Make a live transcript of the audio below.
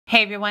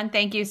Hey everyone,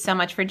 thank you so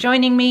much for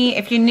joining me.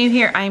 If you're new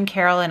here, I'm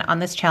Carol, and on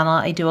this channel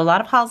I do a lot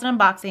of hauls and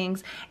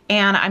unboxings,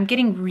 and I'm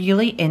getting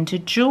really into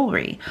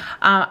jewelry.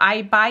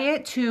 I buy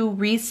it to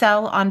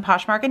resell on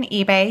Poshmark and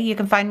eBay. You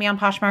can find me on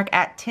Poshmark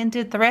at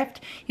TINTEDTHRIFT.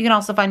 You can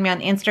also find me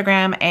on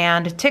Instagram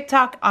and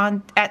TikTok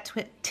at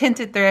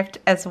TINTEDTHRIFT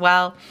as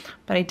well,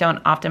 but I don't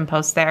often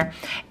post there.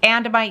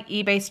 And my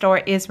eBay store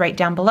is right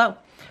down below.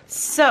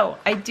 So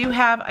I've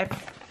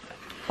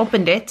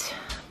opened it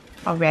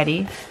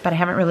already, but I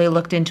haven't really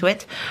looked into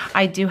it.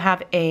 I do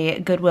have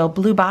a Goodwill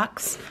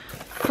Bluebox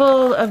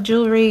full of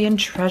jewelry and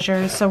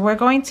treasures, so we're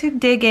going to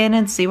dig in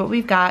and see what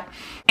we've got.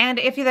 And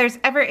if there's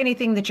ever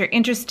anything that you're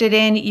interested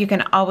in, you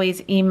can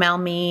always email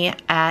me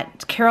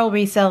at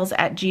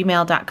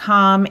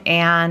carolresells@gmail.com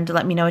and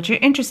let me know what you're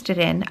interested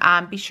in.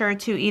 Be sure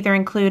to either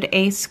include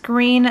a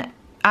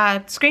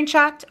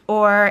screenshot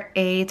or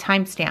a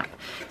timestamp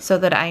so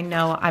that I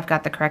know I've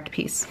got the correct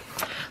piece.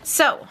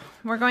 So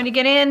we're going to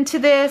get into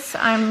this.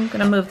 I'm going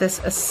to move this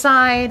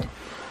aside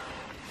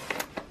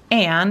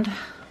and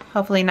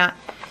hopefully not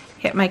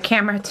hit my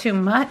camera too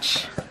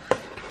much.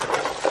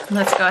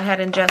 Let's go ahead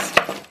and just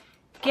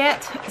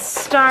get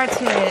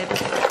started.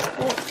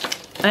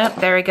 Oh,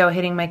 there we go,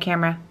 hitting my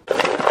camera.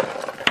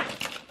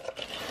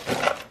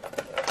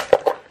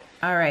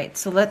 All right,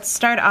 so let's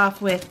start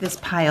off with this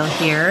pile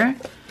here.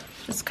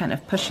 Just kind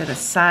of push it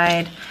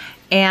aside.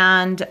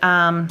 And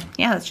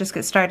yeah, let's just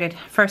get started.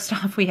 First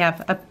off, we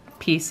have a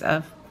piece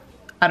of,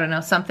 I don't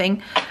know,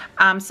 something.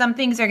 Some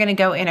things are gonna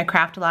go in a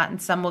craft lot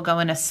and some will go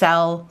in a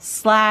sell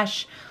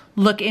 /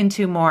 look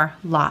into more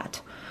lot.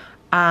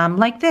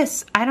 Like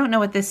this, I don't know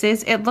what this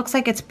is. It looks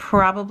like it's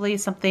probably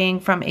something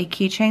from a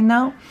keychain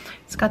though.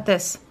 It's got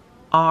this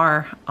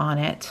R on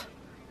it.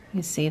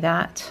 You see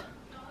that?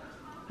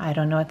 I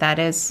don't know what that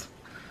is.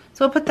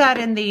 So we'll put that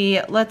in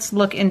the, let's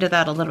look into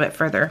that a little bit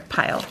further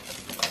pile.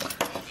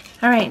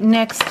 All right,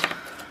 next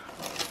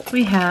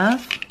we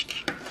have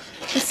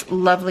this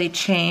lovely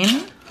chain.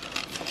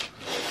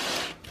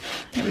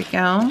 Here we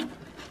go.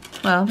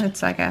 Well,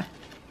 it's like a,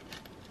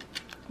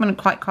 I'm gonna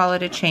quite call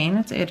it a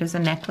chain. It is a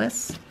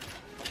necklace.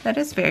 That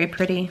is very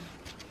pretty.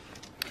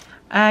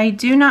 I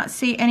do not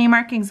see any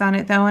markings on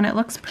it though, and it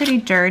looks pretty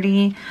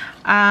dirty.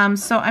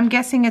 So I'm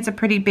guessing it's a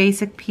pretty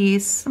basic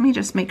piece. Let me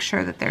just make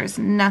sure that there's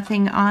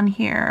nothing on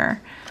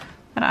here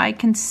that I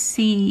can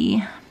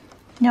see.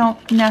 No,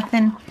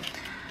 nothing.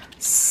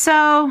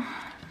 So,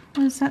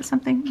 is that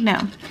something?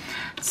 No.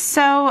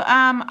 So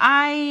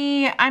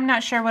I'm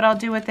not sure what I'll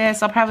do with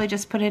this. I'll probably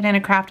just put it in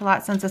a craft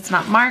lot since it's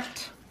not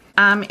marked.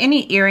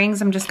 Any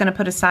earrings I'm just gonna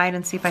put aside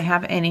and see if I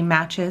have any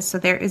matches. So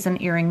there is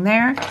an earring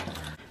there.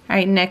 All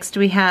right, next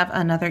we have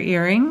another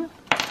earring.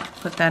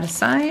 Put that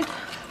aside.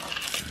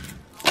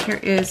 Here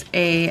is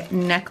a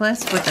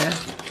necklace with a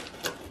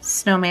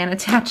snowman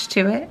attached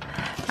to it.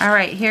 All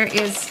right, here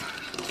is,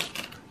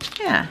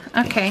 yeah,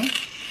 okay.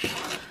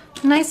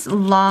 Nice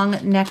long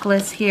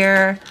necklace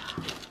here.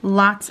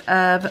 Lots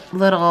of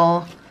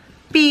little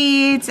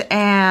beads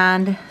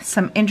and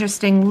some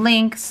interesting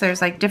links.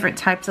 There's like different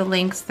types of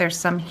links. There's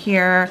some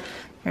here.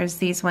 There's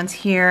these ones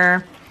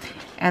here.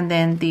 And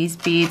then these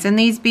beads. And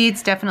these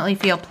beads definitely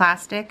feel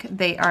plastic.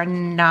 They are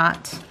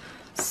not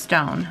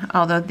stone.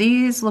 Although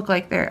these look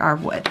like they are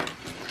wood.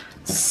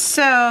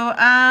 So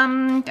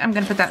I'm going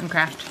to put that in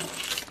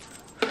craft.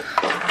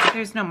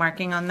 There's no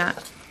marking on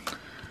that.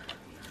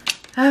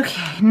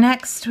 Okay,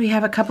 next we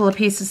have a couple of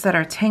pieces that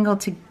are tangled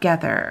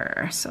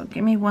together. So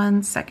give me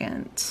 1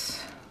 second.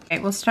 Okay,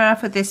 we'll start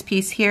off with this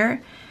piece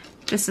here.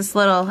 Just this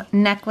little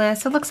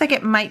necklace. It looks like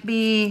it might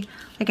be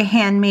like a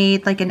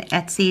handmade, like an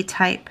Etsy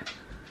type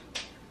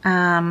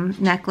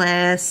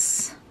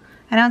necklace.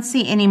 I don't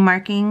see any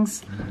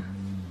markings.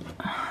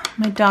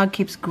 My dog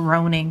keeps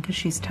groaning because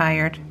she's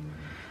tired.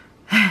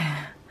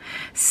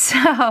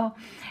 So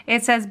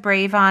it says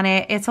Brave on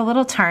it. It's a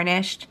little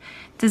tarnished.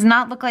 Does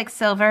not look like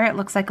silver. It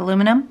looks like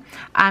aluminum.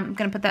 I'm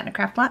gonna put that in a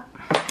craft lot.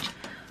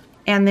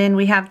 And then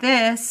we have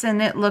this,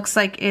 and it looks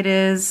like it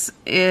is,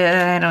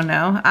 I don't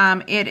know.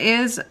 It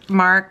is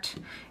marked.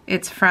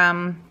 It's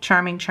from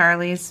Charming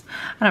Charlie's.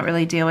 I don't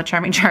really deal with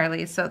Charming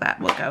Charlie's, so that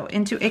will go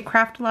into a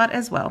craft lot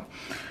as well.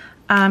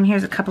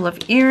 Here's a couple of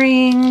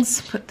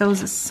earrings. Put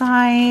those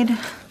aside.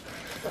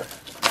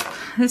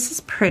 This is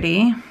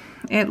pretty.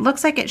 It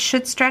looks like it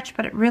should stretch,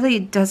 but it really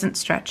doesn't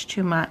stretch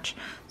too much.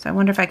 So I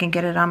wonder if I can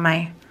get it on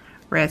my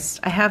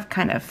wrist. I have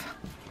kind of,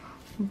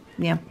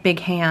 yeah, big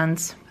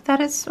hands. But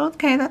that is,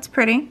 okay, that's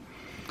pretty.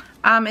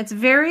 It's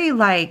very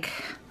like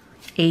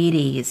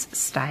 80s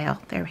style.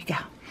 There we go.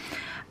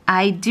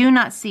 I do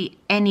not see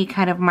any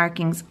kind of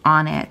markings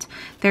on it.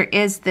 There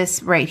is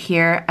this right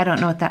here. I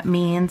don't know what that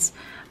means.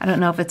 I don't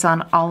know if it's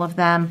on all of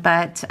them,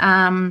 but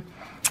I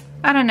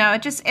don't know.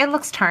 It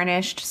looks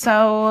tarnished.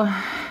 So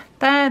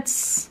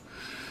that's,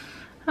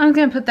 I'm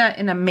gonna put that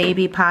in a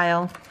maybe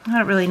pile. I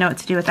don't really know what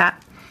to do with that.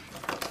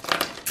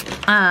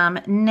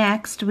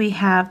 Next we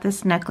have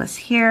this necklace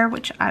here,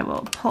 which I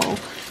will pull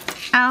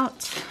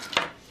out.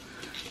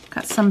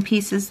 Got some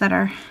pieces that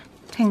are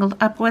tangled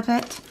up with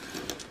it.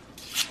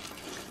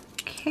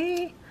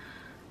 Okay.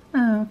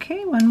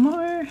 Okay, one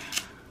more.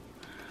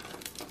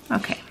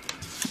 Okay,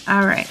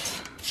 all right.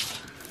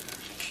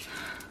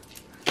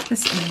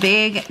 This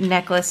big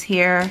necklace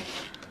here.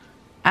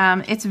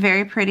 It's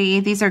very pretty.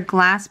 These are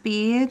glass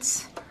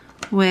beads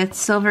with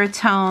silver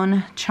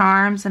tone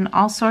charms and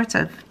all sorts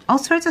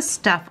of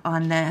stuff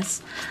on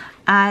this.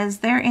 Is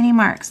there any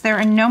marks? There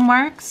are no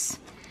marks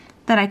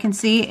that I can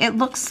see. It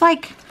looks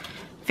like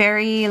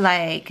very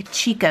like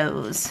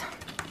Chico's.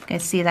 You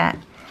guys see that?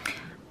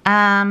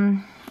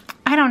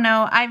 I don't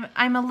know.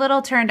 I'm a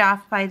little turned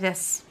off by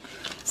this,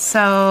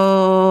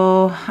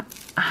 so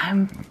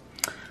I'm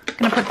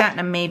gonna put that in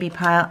a maybe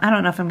pile. I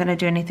don't know if I'm gonna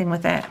do anything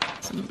with it.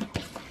 Some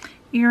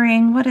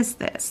earring. What is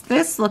this?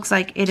 This looks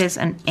like it is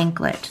an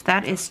anklet.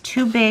 That is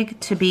too big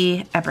to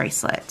be a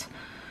bracelet.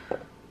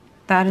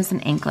 That is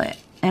an anklet.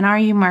 And are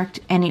you marked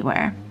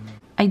anywhere?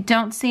 I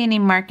don't see any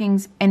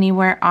markings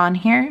anywhere on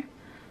here.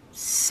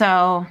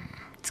 So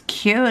it's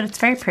cute. It's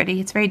very pretty.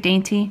 It's very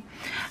dainty.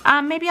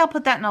 Maybe I'll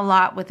put that in a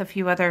lot with a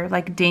few other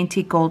like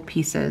dainty gold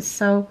pieces.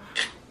 So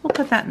we'll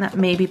put that in that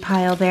maybe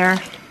pile there.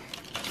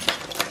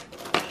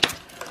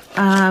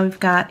 We've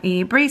got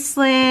a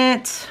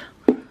bracelet.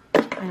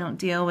 I don't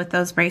deal with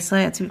those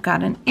bracelets. We've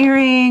got an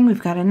earring.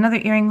 We've got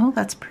another earring. Oh,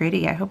 that's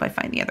pretty. I hope I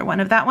find the other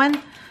one of that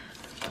one.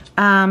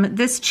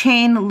 This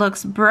chain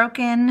looks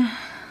broken.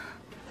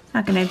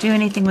 Not gonna do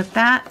anything with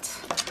that.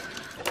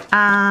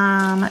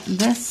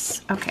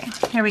 Okay,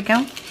 here we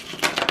go.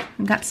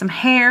 We've got some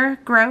hair.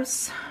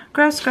 Gross.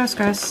 Gross, gross,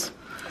 gross.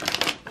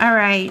 All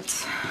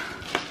right.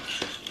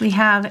 We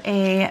have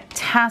a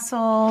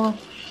tassel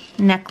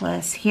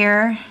necklace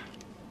here.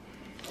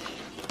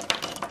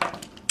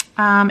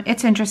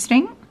 It's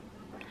interesting.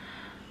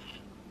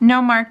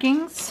 No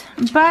markings,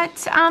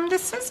 but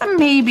this is a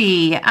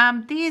maybe.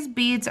 These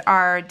beads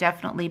are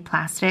definitely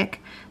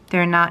plastic.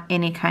 They're not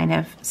any kind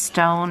of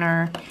stone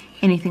or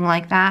anything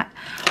like that.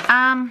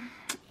 I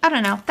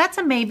don't know. That's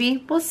a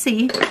maybe. We'll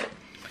see.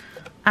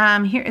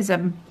 Here is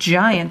a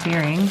giant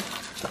earring.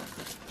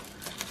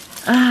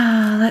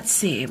 Let's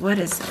see. What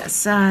is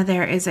this?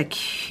 There is a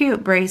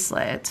cute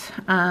bracelet.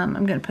 I'm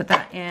going to put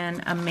that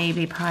in a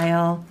maybe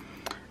pile.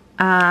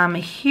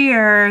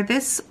 Here,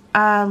 this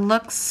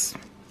looks...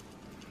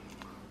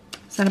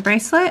 Is that a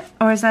bracelet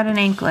or is that an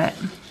anklet?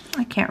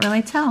 I can't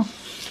really tell.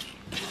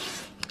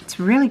 It's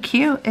really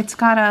cute. It's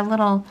got a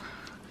little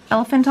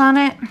elephant on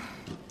it.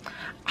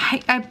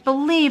 I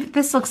believe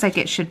this looks like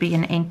it should be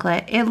an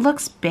anklet. It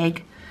looks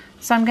big,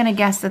 so I'm gonna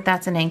guess that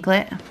that's an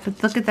anklet.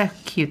 But look at how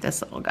cute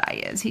this little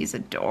guy is. He's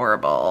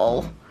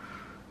adorable.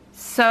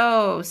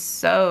 So,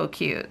 so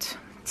cute.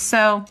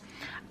 So,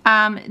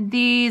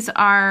 these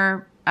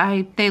are,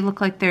 they look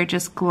like they're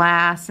just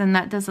glass, and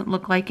that doesn't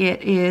look like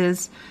it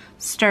is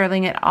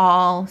sterling at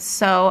all.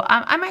 So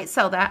I might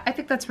sell that. I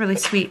think that's really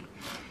sweet.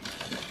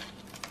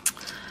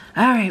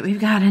 All right, we've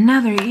got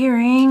another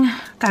earring.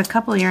 Got a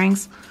couple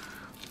earrings.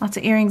 Lots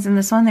of earrings in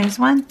this one. There's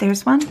one.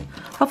 There's one.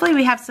 Hopefully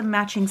we have some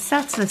matching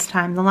sets this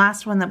time. The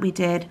last one that we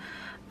did,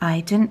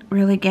 I didn't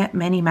really get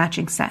many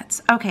matching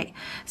sets. Okay,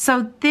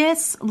 so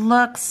this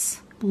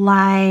looks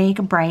like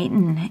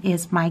Brighton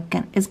is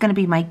going to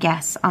be my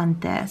guess on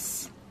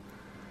this.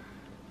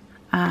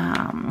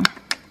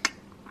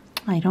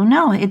 I don't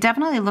know. It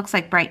definitely looks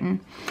like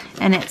Brighton,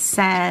 and it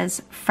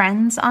says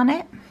Friends on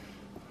it.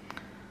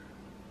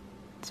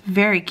 It's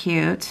very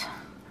cute.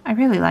 I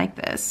really like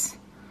this.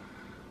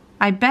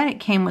 I bet it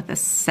came with a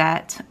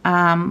set,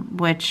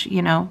 which,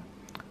 you know,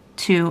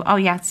 oh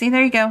yeah, see,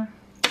 there you go.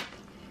 It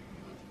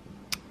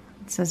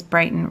says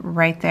Brighton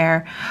right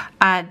there.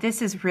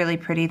 This is really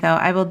pretty though.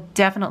 I will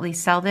definitely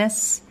sell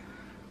this,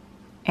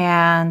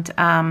 and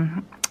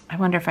I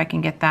wonder if I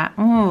can get that.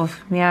 Ooh,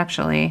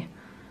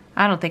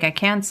 I don't think I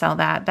can sell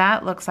that.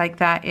 That looks like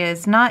that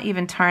is not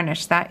even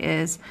tarnished. That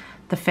is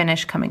the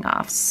finish coming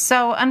off.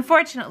 So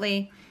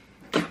unfortunately,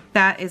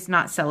 that is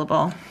not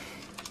sellable.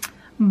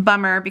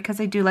 Bummer,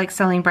 because I do like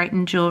selling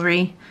Brighton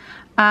jewelry.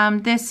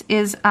 This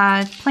is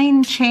a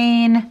plain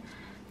chain,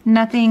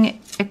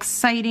 nothing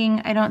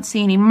exciting. I don't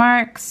see any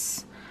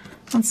marks.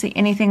 I don't see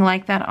anything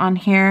like that on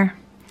here.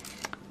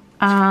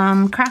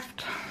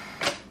 Craft.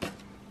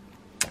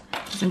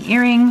 There's an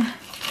earring.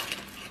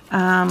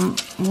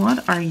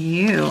 What are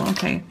you?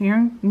 Okay,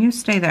 you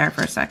stay there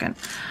for a second.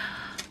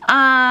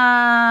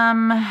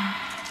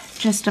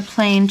 Just a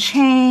plain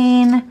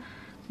chain,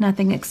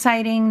 nothing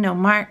exciting, no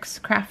marks.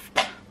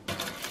 Craft.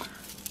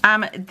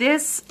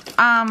 This,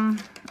 oh,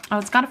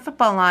 it's got a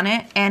football on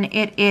it, and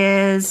it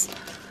is,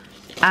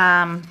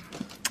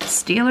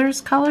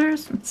 Steelers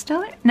colors?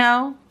 Steelers?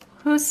 No.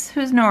 Who's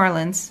New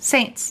Orleans?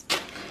 Saints.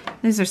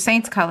 These are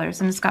Saints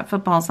colors, and it's got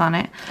footballs on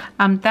it.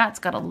 That's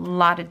got a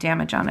lot of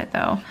damage on it,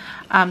 though.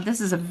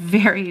 This is a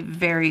very,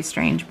 very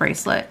strange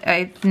bracelet.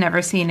 I've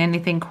never seen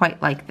anything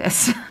quite like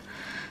this.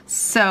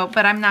 So,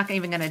 but I'm not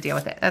even going to deal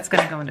with it. That's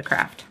going to go into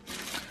craft.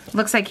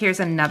 Looks like here's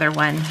another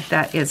one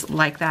that is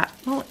like that.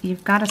 Oh,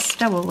 you've got a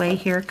stowaway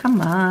here. Come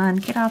on,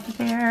 get off of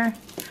there.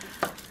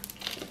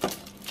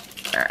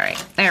 All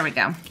right, there we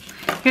go.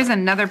 Here's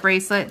another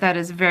bracelet that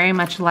is very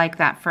much like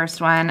that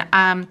first one.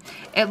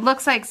 It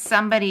looks like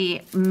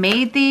somebody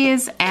made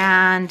these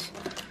and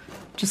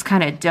just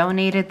kind of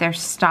donated their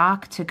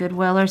stock to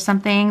Goodwill or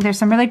something. There's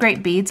some really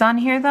great beads on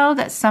here though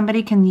that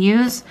somebody can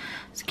use.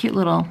 It's a cute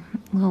little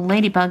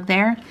ladybug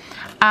there.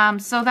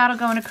 So that'll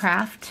go into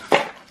craft.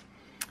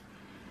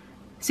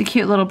 It's a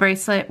cute little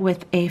bracelet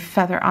with a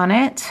feather on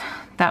it.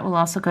 That will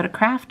also go to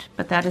craft,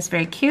 but that is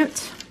very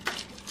cute.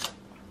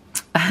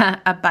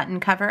 A button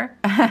cover.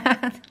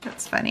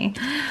 That's funny.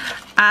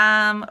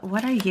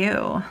 What are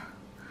you?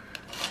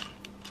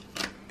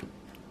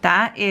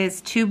 That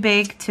is too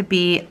big to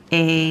be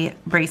a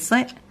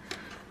bracelet,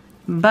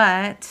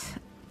 but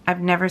I've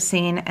never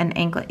seen an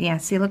anklet. Yeah,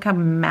 see, look how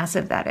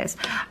massive that is.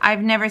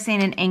 I've never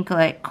seen an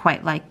anklet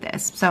quite like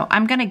this. So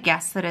I'm gonna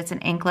guess that it's an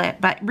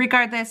anklet, but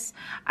regardless,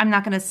 I'm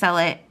not gonna sell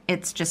it.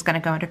 It's just gonna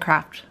go into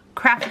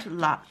craft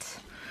lot.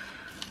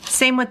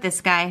 Same with this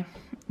guy.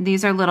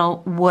 These are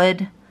little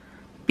wood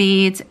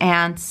beads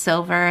and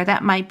silver.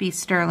 That might be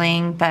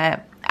sterling,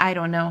 but I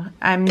don't know.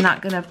 I'm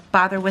not gonna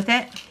bother with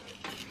it.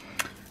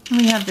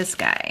 We have this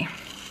guy.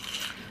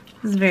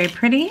 This is very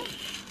pretty.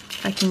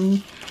 If I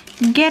can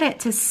get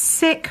it to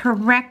sit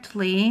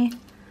correctly,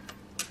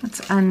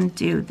 let's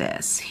undo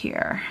this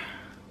here.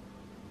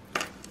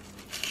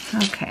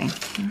 Okay.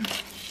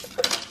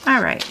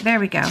 All right, there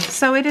we go.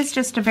 So it is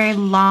just a very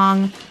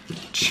long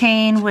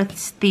chain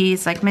with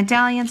these like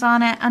medallions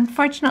on it.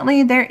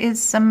 Unfortunately, there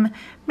is some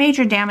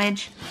major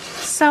damage.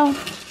 So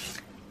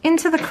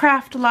into the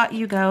craft lot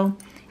you go.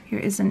 Here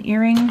is an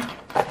earring.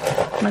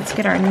 Let's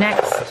get our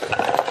next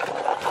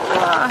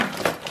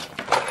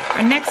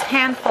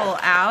handful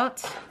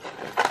out.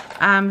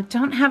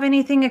 Don't have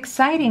anything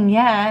exciting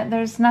yet.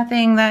 There's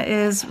nothing that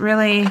is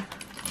really,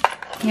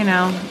 you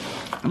know,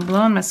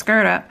 blowing my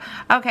skirt up.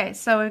 Okay,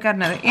 so we've got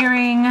another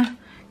earring.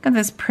 Got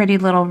this pretty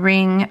little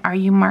ring. Are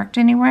you marked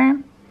anywhere?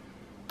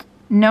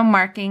 No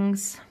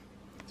markings.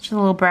 It's just a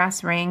little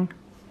brass ring.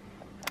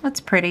 That's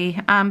pretty.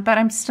 But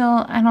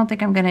I don't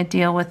think I'm gonna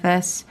deal with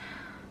this.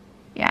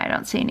 Yeah, I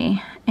don't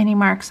see any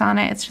marks on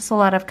it. It's just a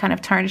lot of kind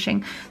of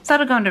tarnishing. So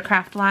that'll go into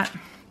craft lot.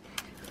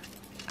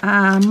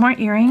 More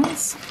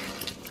earrings.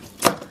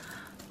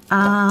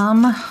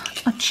 A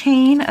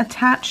chain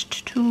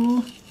attached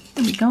to,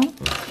 there we go.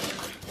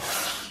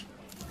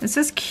 This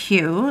is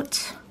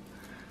cute.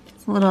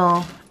 It's a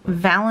little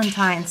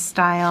Valentine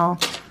style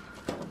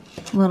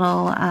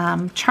little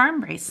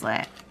charm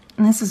bracelet.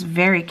 And this is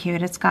very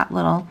cute. It's got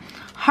little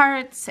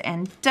hearts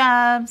and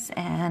doves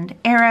and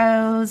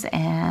arrows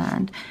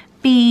and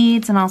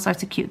beads and all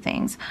sorts of cute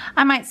things.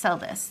 I might sell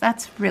this.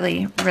 That's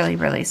really, really,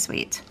 really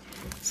sweet.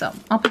 So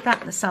I'll put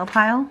that in the sell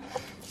pile.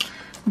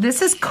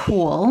 This is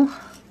cool.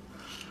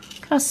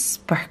 Look how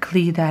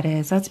sparkly that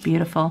is. That's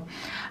beautiful.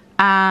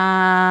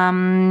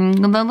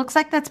 It looks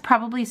like that's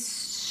probably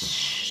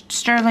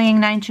sterling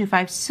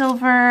 925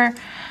 silver.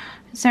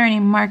 Is there any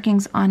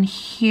markings on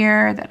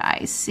here that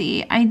I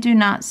see? I do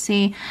not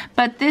see,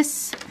 but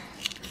this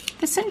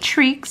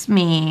intrigues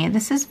me.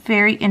 This is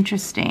very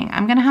interesting.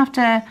 I'm gonna have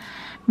to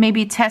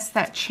maybe test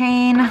that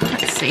chain.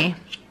 Let's see.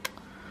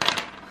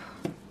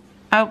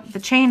 Oh, the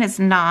chain is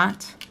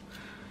not.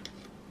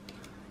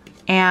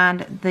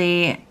 And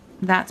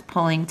that's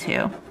pulling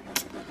too.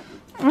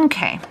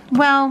 Okay,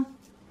 well,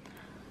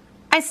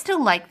 I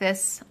still like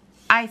this.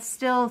 I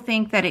still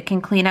think that it can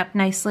clean up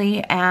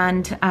nicely,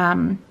 and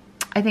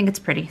I think it's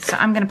pretty. So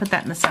I'm gonna put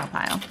that in the sell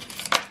pile.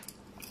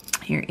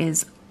 Here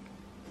is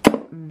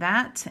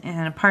that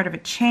and a part of a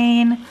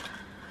chain.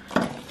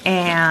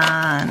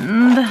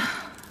 And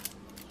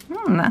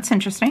that's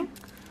interesting.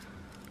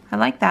 I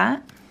like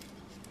that.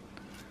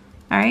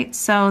 All right,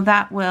 so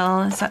that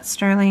is that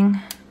sterling?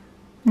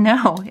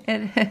 No,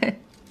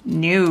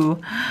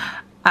 new.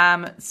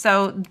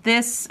 So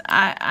this,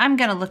 I'm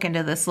gonna look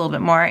into this a little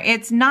bit more.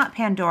 It's not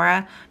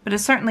Pandora, but it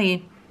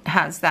certainly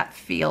has that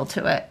feel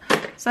to it.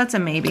 So that's a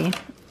maybe.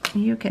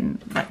 You can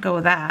let go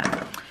of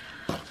that.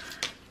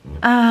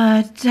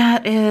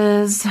 That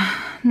is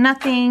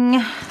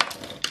nothing.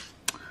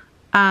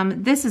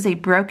 This is a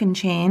broken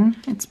chain.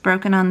 It's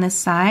broken on this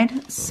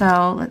side.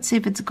 So let's see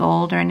if it's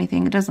gold or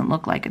anything. It doesn't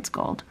look like it's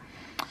gold.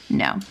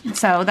 No.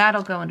 So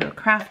that'll go into a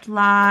craft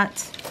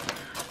lot.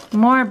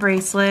 More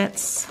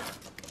bracelets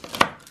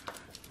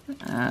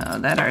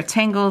that are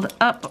tangled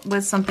up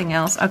with something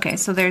else. Okay,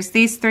 so there's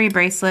these 3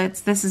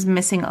 bracelets. This is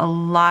missing a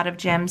lot of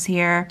gems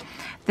here.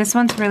 This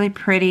one's really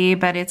pretty,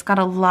 but it's got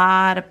a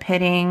lot of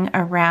pitting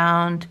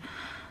around.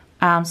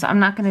 So I'm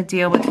not going to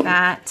deal with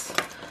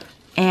that.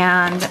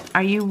 And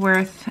are you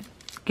worth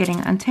getting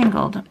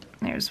untangled?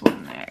 There's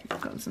one there.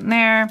 It goes in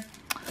there.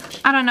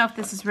 I don't know if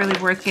this is really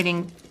worth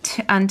getting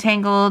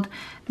untangled.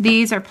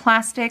 These are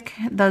plastic.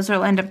 Those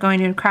will end up going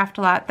to craft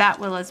a lot. That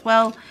will as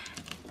well.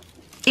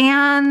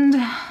 And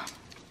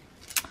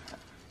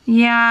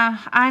yeah,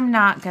 I'm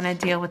not gonna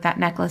deal with that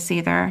necklace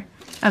either.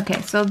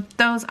 Okay, so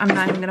those I'm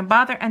not even gonna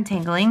bother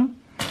untangling.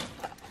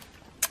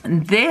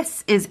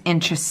 This is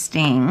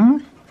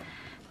interesting.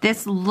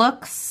 This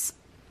looks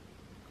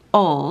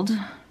old,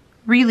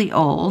 really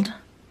old.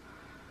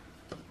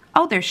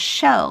 Oh, there's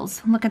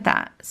shells. Look at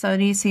that. So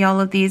do you see all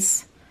of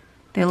these?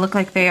 They look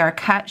like they are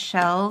cut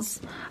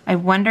shells. I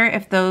wonder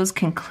if those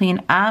can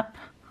clean up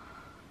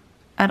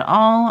at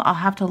all. I'll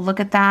have to look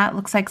at that.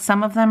 Looks like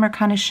some of them are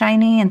kind of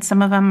shiny and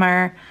some of them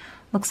are,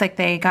 looks like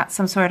they got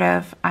some sort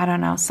of, I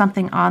don't know,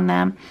 something on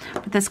them.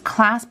 But this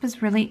clasp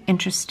is really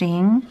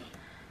interesting.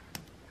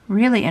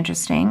 Really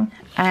interesting.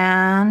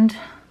 And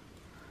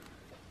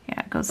yeah,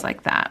 it goes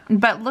like that.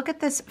 But look at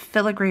this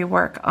filigree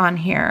work on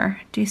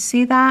here. Do you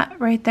see that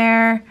right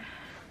there?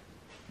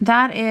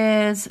 That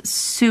is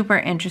super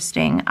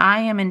interesting.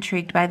 I am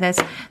intrigued by this.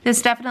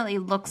 This definitely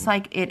looks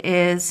like it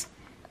is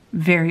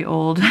very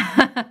old.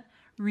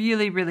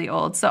 Really, really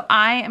old. So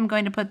I am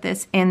going to put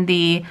this in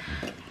the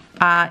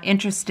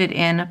interested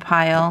in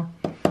pile.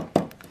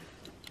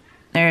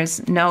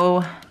 There's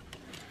no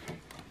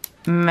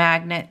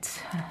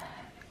magnet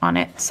on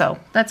it, so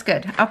that's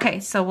good. Okay,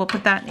 so we'll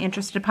put that in the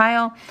interested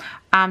pile.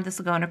 This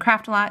will go in a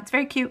craft a lot. It's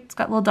very cute. It's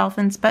got little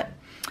dolphins, but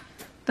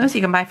those you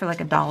can buy for like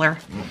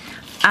 $1.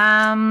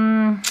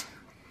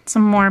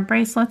 Some more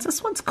bracelets.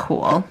 This one's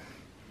cool.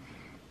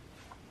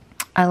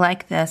 I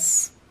like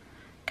this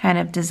kind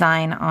of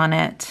design on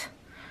it.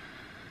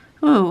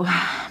 Ooh,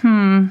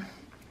 I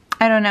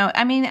don't know.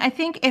 I mean, I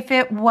think if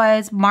it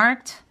was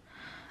marked,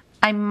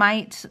 I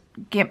might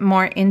get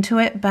more into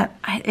it, but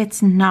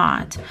it's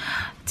not.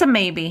 It's a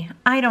maybe.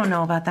 I don't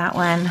know about that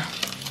one.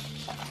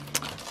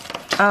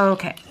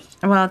 Okay.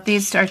 Well,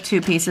 these are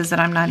two pieces that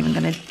I'm not even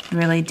going to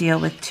really deal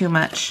with too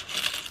much.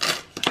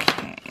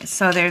 Okay.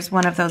 So there's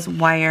one of those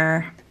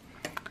wire.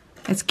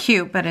 It's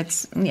cute, but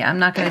it's, yeah, I'm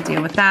not going to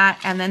deal with that.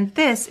 And then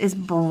this is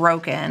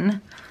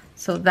broken.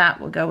 So that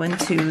will go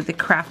into the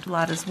craft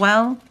lot as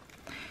well.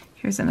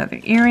 Here's another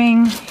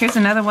earring. Here's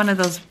another one of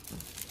those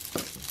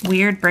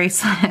weird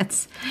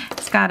bracelets.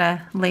 It's got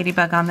a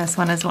ladybug on this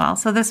one as well.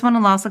 So this one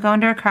will also go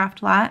into a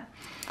craft lot.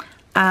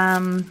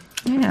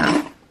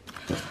 Yeah.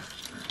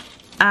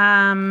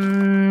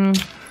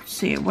 Let's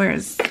see,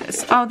 where's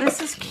this? Oh,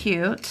 this is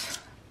cute.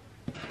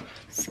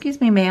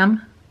 Excuse me,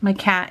 ma'am. My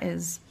cat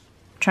is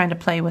trying to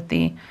play with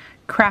the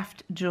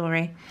craft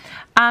jewelry.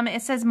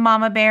 It says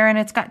Mama Bear, and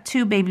it's got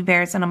 2 baby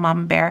bears and a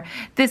mama bear.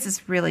 This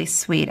is really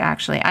sweet,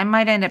 actually. I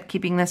might end up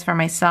keeping this for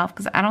myself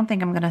because I don't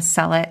think I'm going to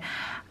sell it.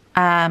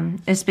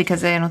 It's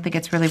because I don't think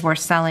it's really worth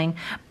selling.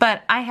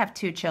 But I have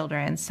 2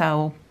 children,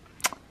 so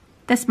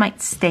this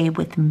might stay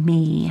with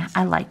me.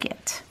 I like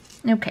it.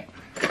 Okay.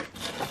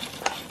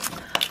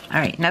 All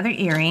right, another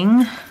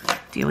earring.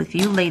 Deal with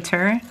you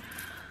later.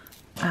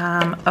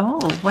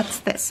 Oh, what's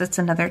this? It's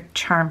another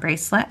charm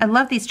bracelet. I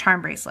love these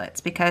charm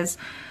bracelets because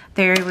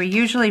they were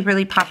usually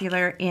really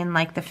popular in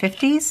like the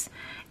 50s.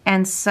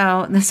 And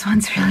so this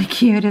one's really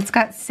cute. It's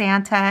got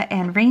Santa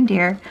and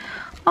reindeer.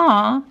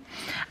 Aw.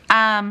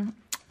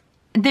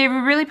 They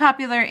were really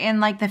popular in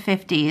like the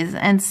 50s.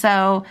 And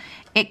so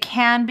it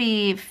can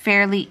be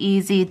fairly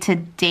easy to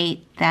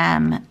date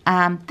them.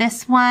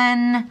 This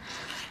one,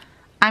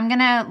 I'm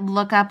gonna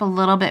look up a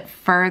little bit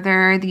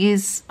further.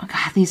 These, oh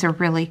God, these are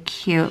really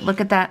cute. Look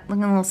at that, look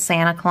at the little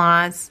Santa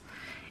Claus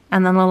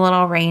and then the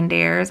little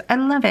reindeers. I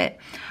love it.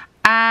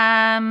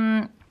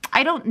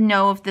 I don't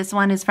know if this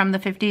one is from the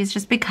 50s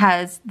just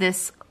because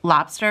this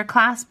lobster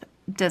clasp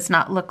does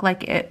not look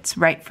like it's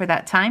right for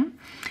that time,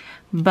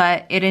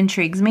 but it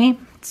intrigues me.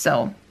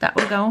 So that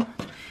will go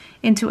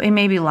into a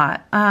maybe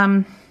lot.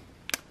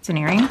 It's an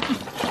earring.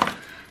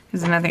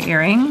 Here's another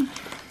earring.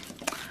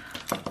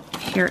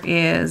 Here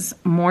is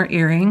more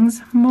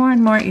earrings, more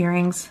and more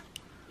earrings.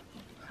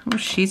 Oh,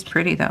 she's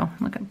pretty though.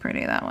 Look how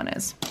pretty that one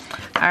is.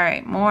 All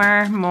right,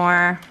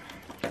 more.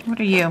 What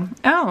are you?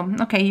 Oh,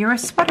 okay, you're a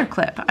sweater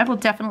clip. I will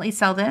definitely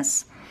sell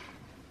this.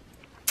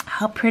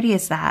 How pretty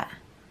is that?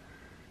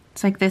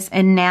 It's like this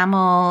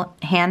enamel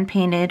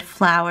hand-painted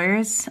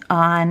flowers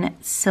on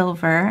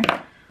silver.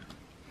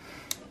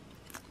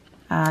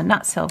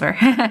 Not silver,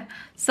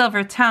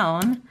 silver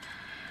tone.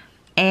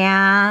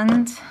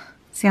 And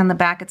see on the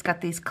back, it's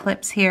got these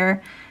clips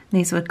here.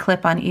 These would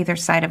clip on either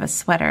side of a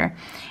sweater.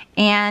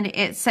 And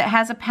it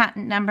has a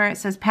patent number. It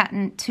says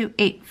patent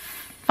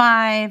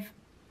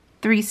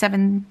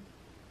 2853781,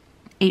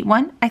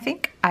 I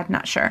think. I'm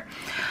not sure.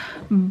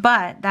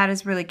 But that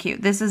is really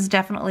cute. This is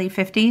definitely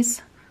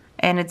 50s,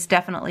 and it's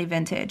definitely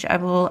vintage. I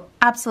will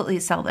absolutely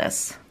sell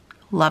this.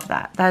 Love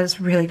that. That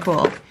is really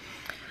cool.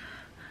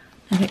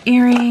 Another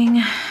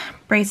earring,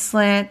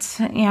 bracelet.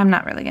 Yeah, I'm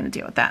not really going to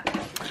deal with that.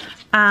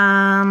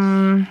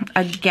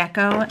 A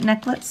gecko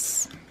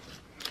necklace.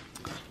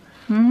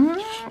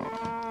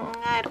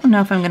 I don't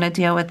know if I'm going to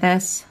deal with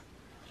this.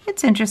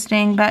 It's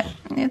interesting, but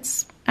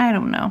it's, I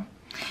don't know.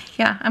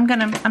 Yeah, I'm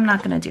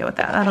not going to deal with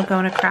that. That'll go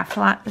in a craft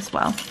lot as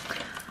well.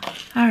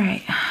 All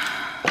right.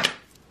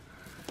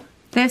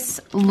 This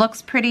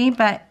looks pretty,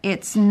 but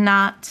it's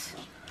not,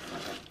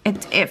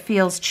 it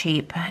feels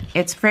cheap.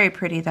 It's very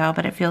pretty though,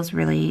 but it feels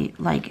really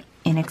like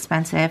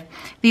inexpensive.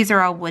 These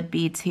are all wood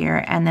beads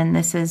here, and then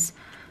this is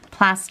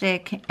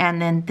plastic,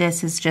 and then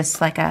this is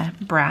just like a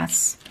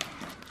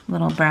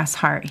little brass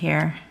heart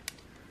here.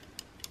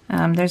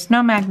 There's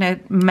no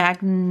magnetic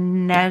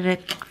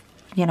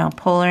you know,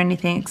 pull or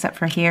anything except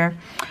for here.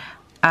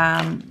 But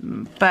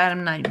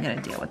I'm not even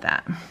gonna deal with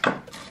that.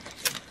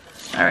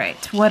 All right,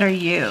 what are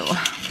you?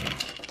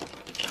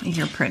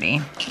 You're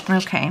pretty.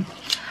 Okay.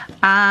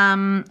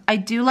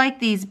 I do like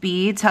these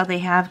beads, how they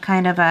have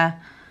kind of a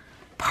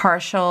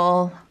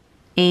partial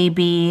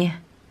AB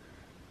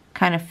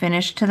kind of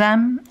finish to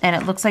them. And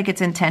it looks like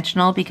it's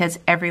intentional because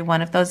every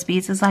one of those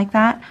beads is like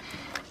that.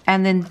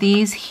 And then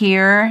these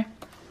here,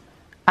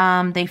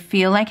 they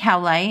feel like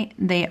howlite.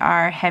 They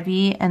are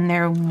heavy and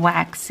they're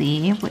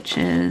waxy, which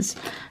is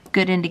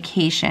good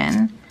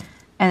indication.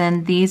 And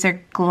then these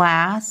are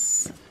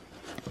glass.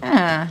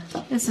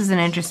 This is an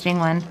interesting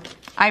one.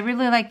 I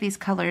really like these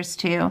colors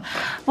too.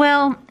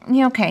 Well,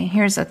 okay,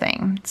 here's the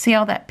thing. See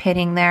all that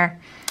pitting there?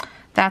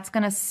 That's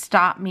gonna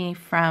stop me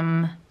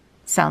from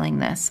selling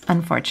this,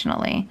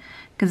 unfortunately,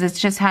 because it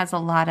just has a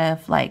lot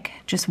of like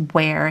just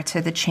wear to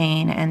the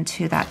chain and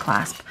to that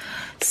clasp.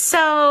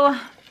 So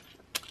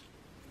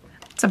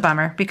it's a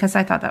bummer because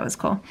I thought that was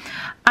cool.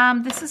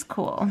 This is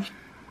cool.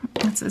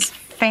 It's this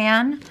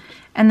fan,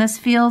 and this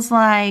feels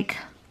like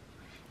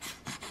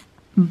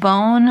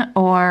bone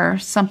or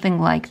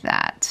something like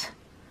that.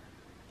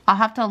 I'll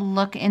have to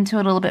look into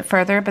it a little bit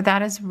further, but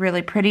that is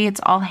really pretty.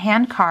 It's all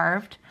hand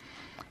carved,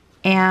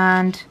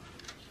 and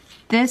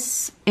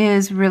this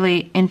is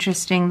really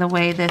interesting the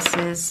way this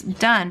is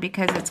done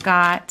because it's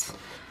got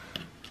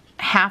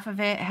half of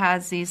it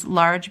has these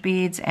large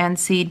beads and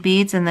seed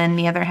beads, and then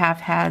the other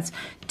half has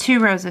 2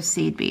 rows of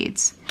seed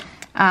beads.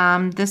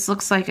 This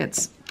looks like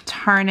it's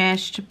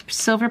tarnished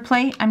silver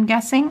plate, I'm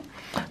guessing,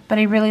 but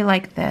I really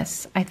like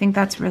this. I think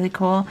that's really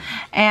cool.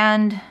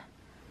 And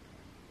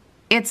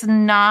it's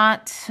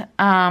not,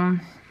 well,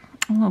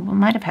 we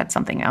might have had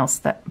something else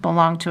that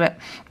belonged to it,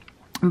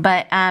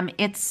 but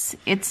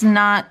it's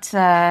not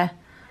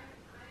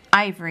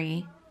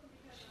ivory.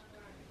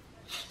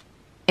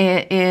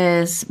 It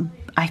is,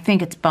 I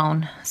think it's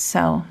bone.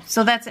 So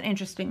that's an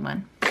interesting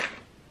one. All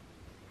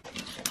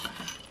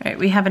right,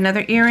 we have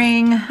another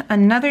earring,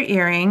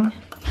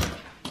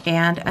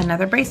 and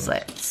another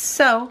bracelet.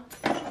 So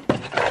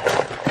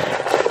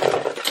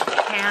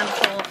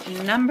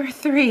handful number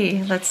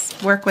 3.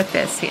 Let's work with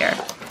this here.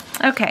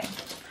 Okay.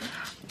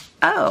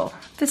 Oh,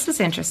 this is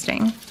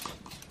interesting.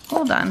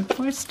 Hold on,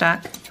 we're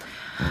stuck.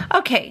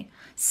 Okay,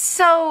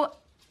 so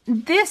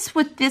this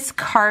with this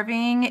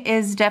carving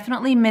is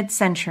definitely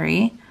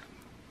mid-century.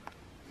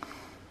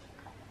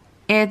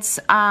 It's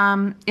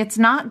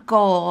not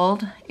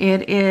gold.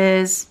 It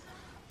is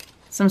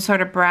some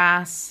sort of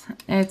brass.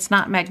 It's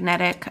not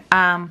magnetic,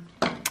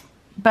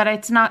 but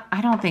it's not,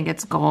 I don't think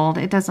it's gold.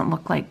 It doesn't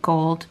look like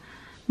gold.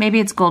 Maybe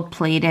it's gold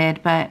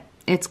plated, but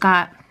it's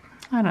got,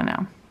 I don't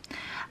know.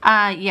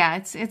 Yeah,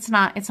 it's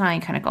not any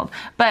kind of gold.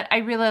 But I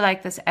really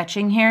like this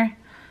etching here,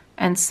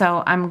 and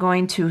so I'm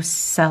going to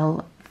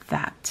sell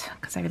that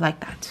because I like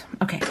that.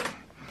 Okay.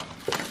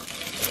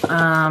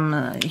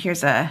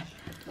 Here's a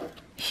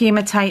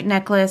hematite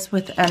necklace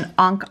with an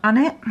ankh on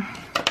it.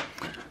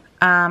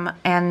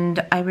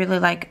 And I really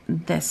like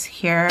this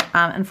here.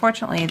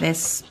 Unfortunately,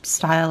 this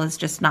style is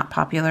just not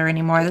popular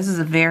anymore. This is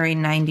a very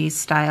 90s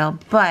style,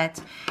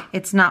 but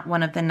it's not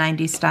one of the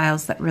 90s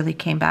styles that really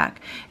came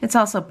back. It's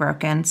also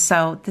broken,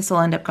 so this will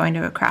end up going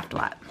to a craft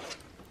lot.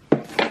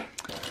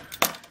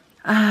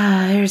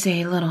 There's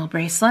a little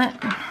bracelet,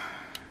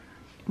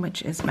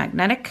 which is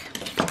magnetic.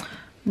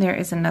 There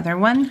is another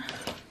one.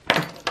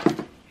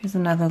 Here's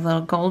another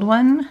little gold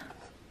one.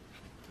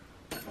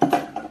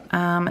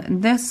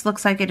 This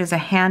looks like it is a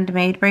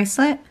handmade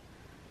bracelet.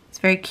 It's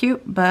very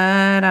cute,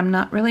 but I'm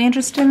not really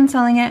interested in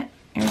selling it.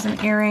 Here's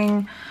an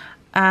earring.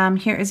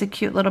 Here is a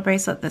cute little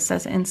bracelet that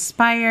says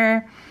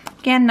Inspire.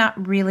 Again,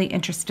 not really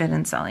interested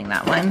in selling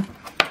that one.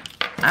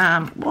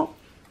 Well,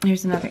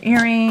 here's another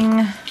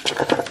earring.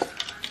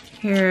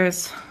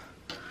 Here's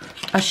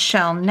a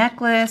shell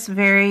necklace.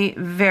 Very,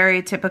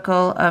 very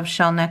typical of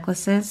shell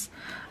necklaces.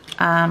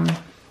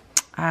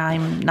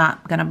 I'm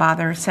not gonna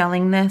bother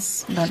selling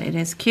this, but it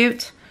is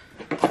cute.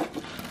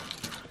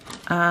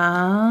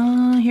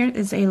 Here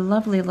is a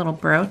lovely little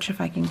brooch, if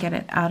I can get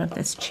it out of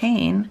this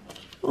chain.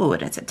 Ooh,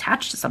 and it's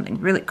attached to something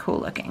really cool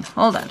looking.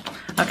 Hold on.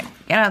 Okay,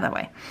 get out of the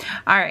way.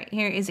 All right,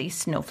 here is a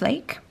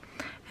snowflake,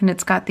 and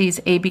it's got these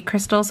AB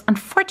crystals.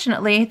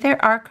 Unfortunately,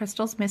 there are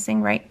crystals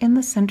missing right in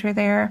the center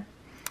there.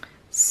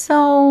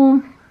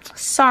 So,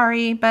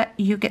 sorry, but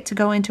you get to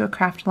go into a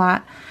craft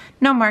lot.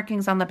 No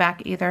markings on the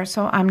back either,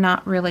 so I'm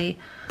not really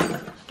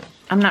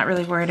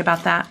worried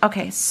about that.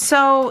 Okay,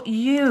 so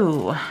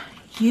you,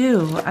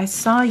 I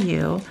saw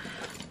you,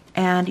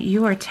 and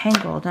you are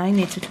tangled. I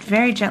need to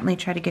very gently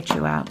try to get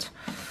you out.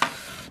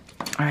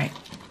 All right,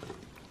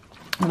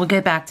 we'll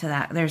get back to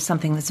that. There's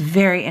something that's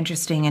very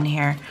interesting in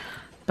here,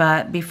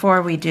 but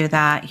before we do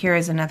that, here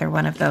is another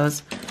one of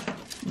those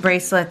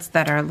bracelets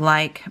that are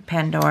like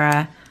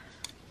Pandora.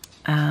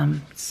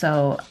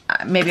 So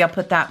maybe I'll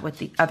put that with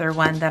the other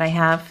one that I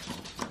have.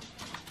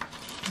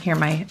 Hear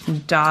my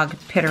dog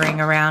pittering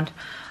around.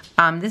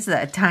 This is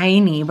a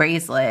tiny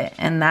bracelet,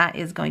 and that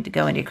is going to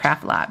go into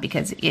craft lot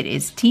because it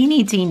is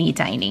teeny, teeny,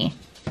 tiny.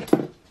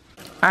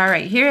 All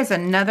right, here's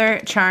another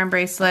charm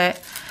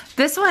bracelet.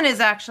 This one is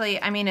actually,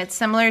 I mean, it's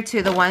similar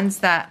to the ones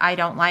that I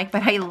don't like,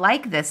 but I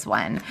like this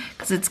one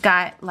because it's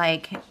got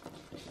like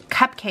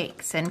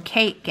cupcakes and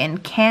cake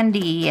and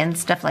candy and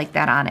stuff like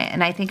that on it.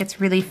 And I think it's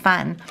really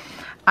fun.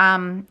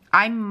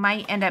 I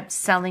might end up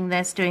selling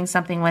this, doing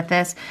something with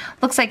this.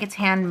 Looks like it's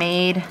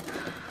handmade.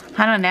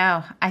 I don't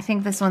know. I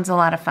think this one's a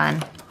lot of fun.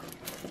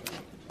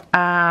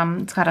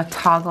 It's got a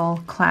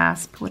toggle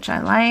clasp, which I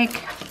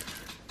like.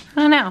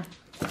 I don't know.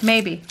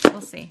 Maybe.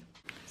 We'll see.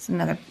 It's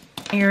another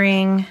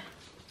earring.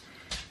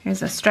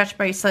 Here's a stretch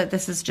bracelet.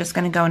 This is just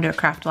going to go into a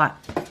craft lot.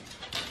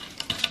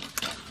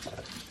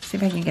 See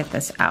if I can get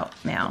this out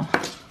now.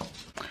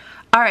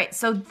 All right,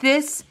 so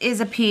this is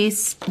a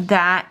piece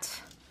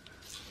that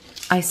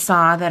I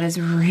saw that is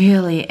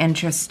really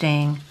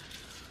interesting.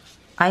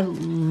 I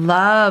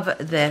love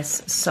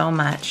this so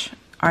much.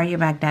 Are you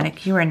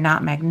magnetic? You are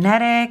not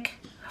magnetic.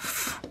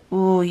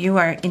 Ooh, you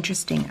are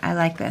interesting. I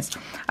like this.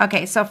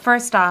 Okay, so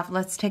first off,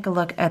 let's take a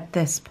look at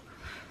this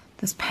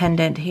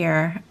pendant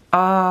here.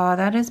 Oh,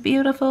 that is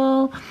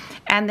beautiful.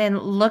 And then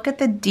look at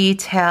the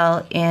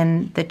detail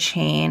in the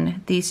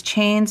chain. These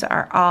chains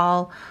are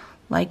all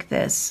like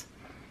this.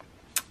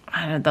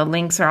 The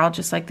links are all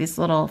just like these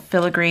little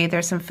filigree.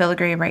 There's some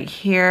filigree right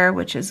here,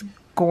 which is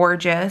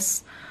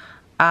gorgeous.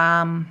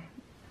 I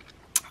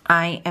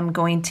am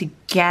going to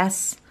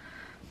guess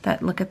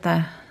that, look at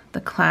the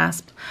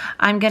clasp.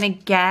 I'm going to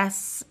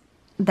guess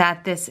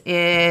that this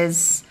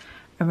is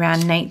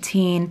around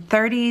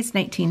 1930s,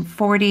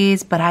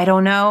 1940s, but I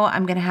don't know.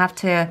 I'm going to have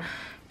to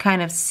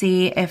kind of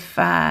see if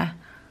I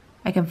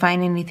can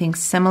find anything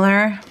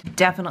similar.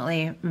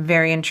 Definitely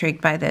very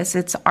intrigued by this.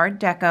 It's Art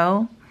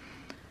Deco.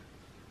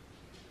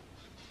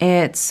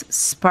 It's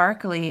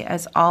sparkly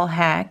as all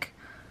heck.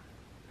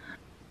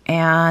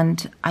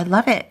 And I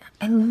love it.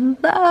 I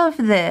love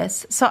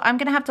this. So I'm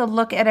going to have to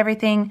look at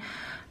everything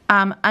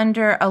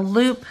under a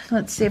loop.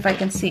 Let's see if I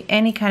can see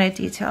any kind of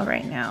detail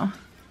right now.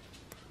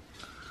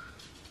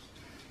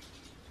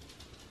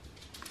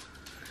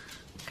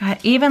 God,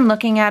 even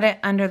looking at it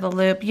under the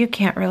loop, you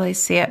can't really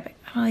see it.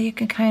 Well, you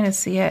can kind of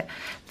see it.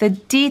 The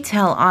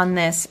detail on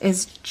this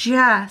is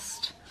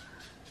just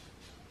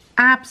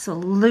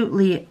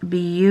absolutely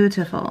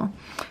beautiful.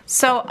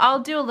 So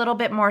I'll do a little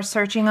bit more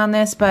searching on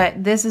this,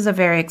 but this is a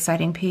very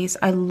exciting piece.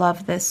 I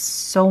love this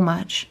so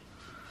much.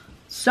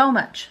 So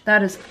much.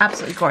 That is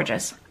absolutely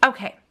gorgeous.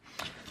 Okay,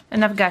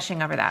 enough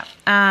gushing over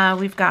that.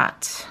 We've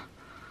got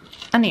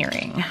an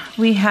earring.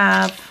 We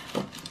have,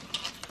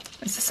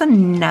 is this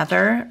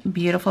another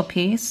beautiful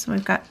piece?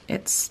 We've got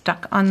it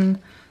stuck on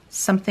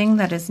something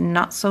that is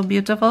not so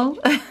beautiful.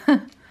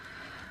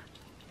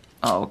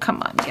 Oh,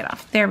 come on, get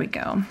off. There we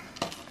go.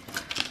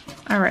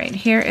 All right,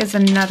 here is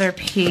another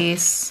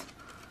piece.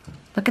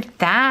 Look at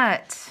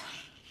that.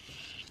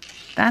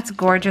 That's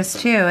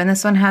gorgeous too. And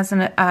this one has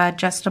an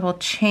adjustable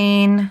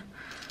chain.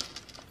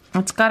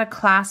 It's got a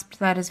clasp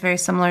that is very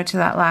similar to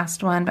that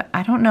last one, but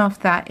I don't know if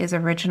that is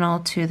original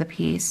to the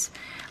piece.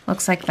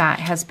 Looks like that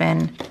has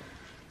been,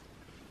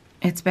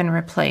 it's been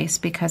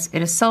replaced because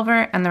it is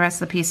silver and the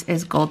rest of the piece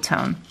is gold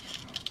tone.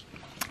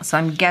 So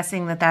I'm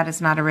guessing that that is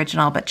not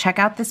original, but check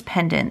out this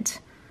pendant.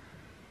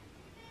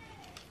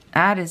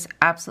 That is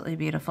absolutely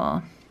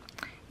beautiful.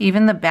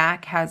 Even the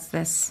back has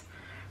this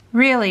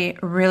really,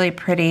 really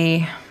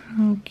pretty,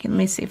 let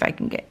me see if I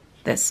can get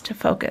this to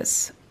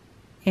focus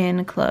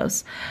in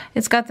close.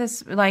 It's got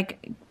this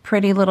like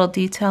pretty little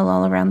detail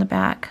all around the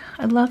back.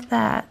 I love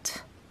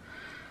that.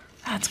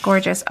 That's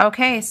gorgeous.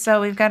 Okay,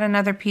 so we've got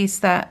another piece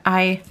that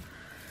I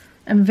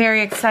am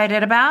very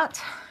excited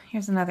about.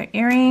 Here's another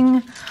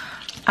earring.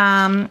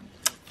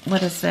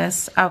 What is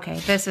this? Okay,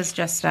 this is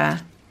just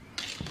a,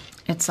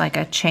 it's like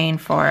a chain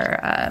for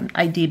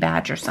ID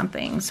badge or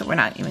something, so we're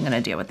not even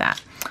gonna deal with that.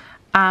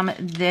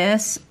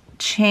 This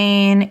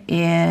chain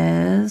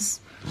is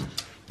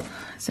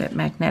it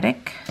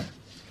magnetic?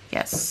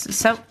 Yes,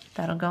 so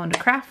that'll go into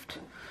craft.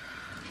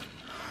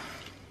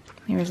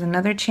 Here's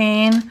another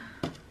chain,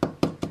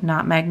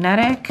 not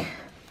magnetic.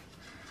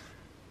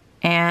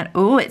 And,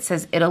 ooh, it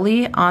says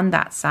Italy on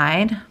that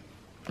side.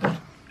 Let's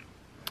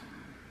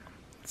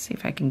see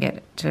if I can get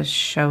it to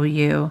show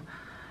you.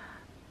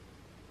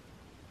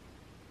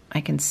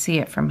 I can see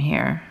it from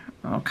here.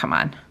 Oh, come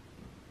on.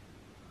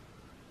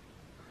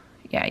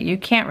 Yeah, you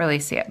can't really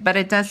see it, but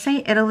it does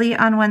say Italy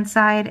on one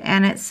side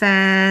and it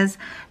says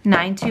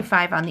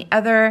 925 on the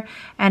other,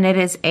 and it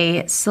is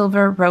a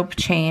silver rope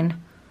chain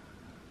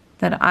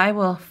that I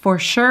will for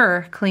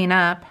sure clean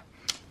up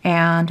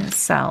and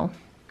sell.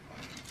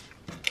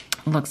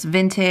 Looks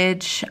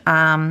vintage.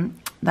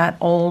 That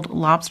old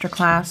lobster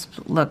clasp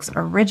looks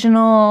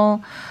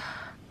original.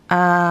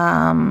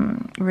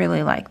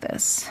 Really like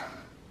this.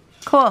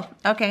 Cool.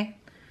 Okay.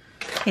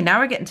 Okay, now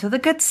we're getting to the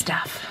good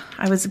stuff.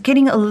 I was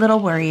getting a little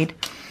worried.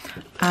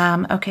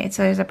 Okay,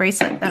 so there's a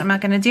bracelet that I'm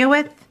not going to deal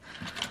with.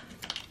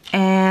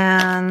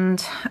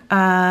 And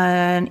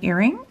an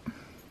earring.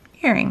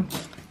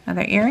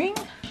 Another earring.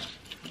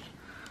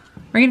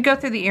 We're going to go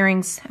through the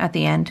earrings at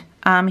the end.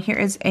 Here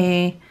is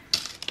a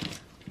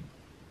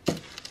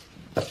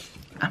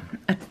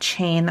a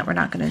chain that we're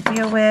not going to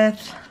deal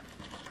with.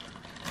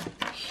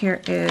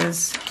 Here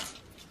is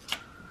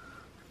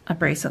a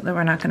bracelet that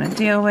we're not going to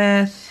deal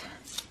with.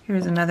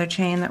 Here's another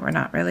chain that we're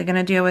not really going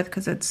to deal with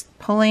because it's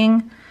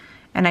pulling,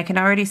 and I can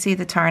already see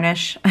the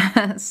tarnish.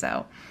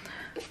 So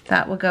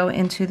that will go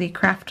into the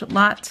craft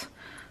lot.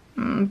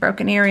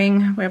 Broken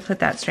earring, we'll put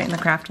that straight in the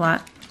craft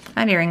lot.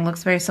 That earring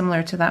looks very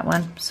similar to that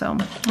one, so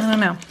I don't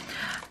know.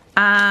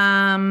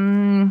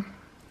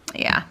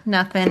 Yeah,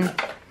 nothing.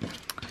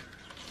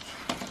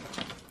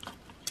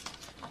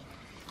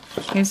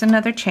 Here's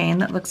another chain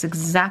that looks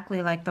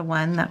exactly like the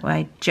one that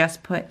I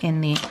just put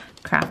in the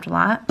craft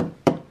lot.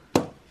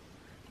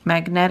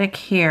 Magnetic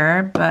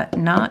here, but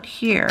not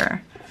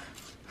here.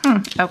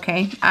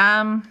 Okay.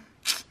 Yeah,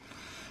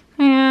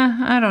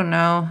 I don't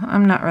know.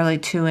 I'm not really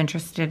too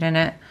interested in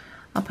it.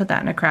 I'll put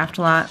that in a craft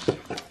lot.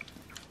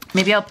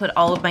 Maybe I'll put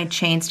all of my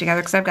chains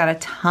together because I've got a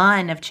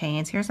ton of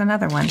chains. Here's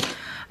another one.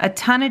 A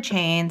ton of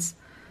chains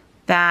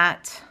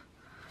that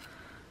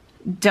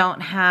don't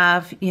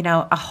have, you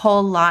know, a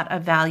whole lot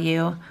of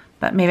value,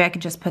 but maybe I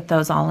could just put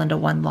those all into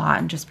one lot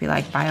and just be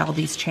like, buy all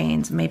these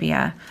chains. Maybe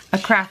a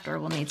crafter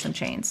will need some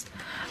chains.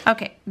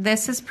 Okay,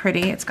 this is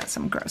pretty. It's got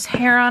some gross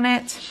hair on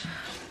it.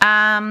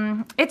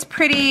 It's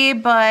pretty,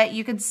 but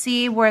you can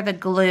see where the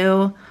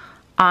glue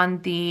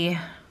on the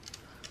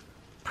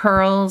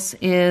pearls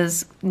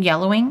is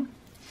yellowing.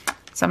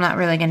 So I'm not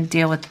really going to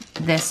deal with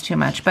this too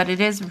much, but it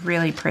is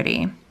really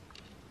pretty.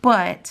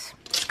 But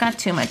it's got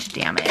too much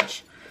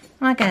damage.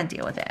 I'm not going to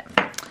deal with it.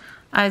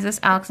 Is this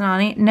Alex and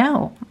Ani?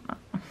 No.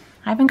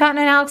 I haven't gotten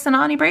an Alex and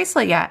Ani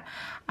bracelet yet.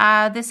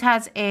 This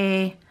has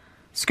a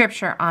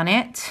scripture on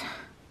it.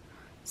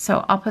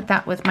 So I'll put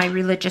that with my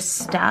religious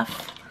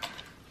stuff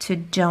to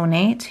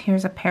donate.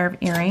 Here's a pair of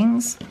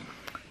earrings.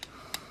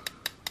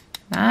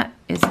 That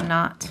is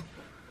not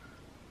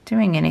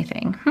doing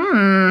anything.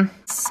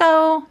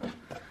 So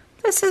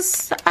this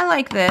is, I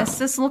like this.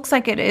 This looks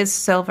like it is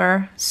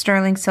silver,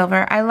 sterling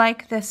silver. I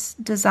like this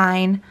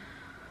design.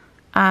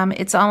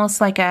 It's almost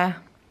like a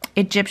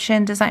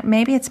Egyptian design.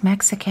 Maybe it's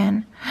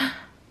Mexican. I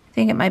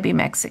think it might be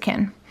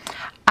Mexican.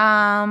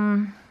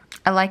 I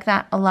like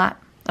that a lot.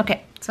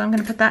 Okay, so I'm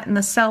gonna put that in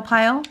the sell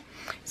pile.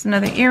 It's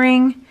another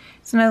earring.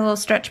 It's another little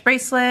stretch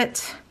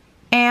bracelet.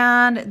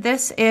 And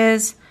this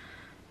is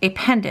a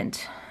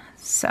pendant.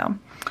 So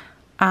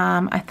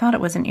I thought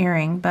it was an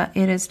earring, but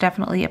it is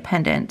definitely a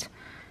pendant.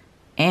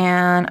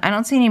 And I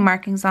don't see any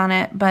markings on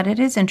it, but it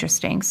is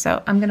interesting.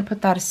 So I'm gonna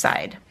put that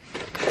aside.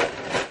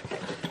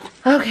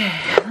 Okay,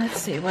 let's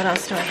see, what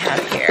else do I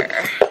have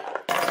here?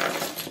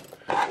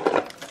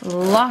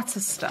 Lots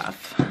of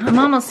stuff. I'm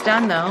almost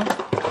done though.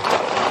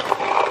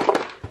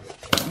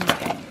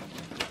 Okay.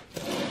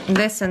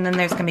 This, and then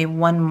there's gonna be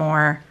one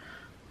more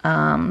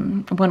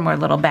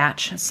little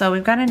batch. So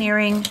we've got an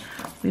earring,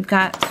 we've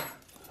got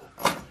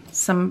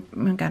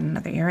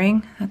another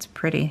earring. That's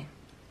pretty.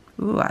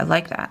 Ooh, I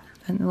like that.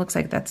 And it looks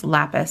like that's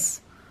lapis.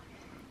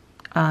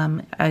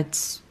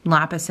 It's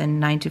lapis and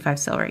 925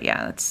 silver.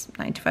 Yeah, that's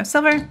 925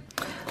 silver.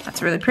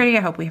 That's really pretty.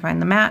 I hope we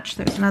find the match.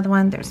 There's another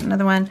one. There's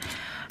another one.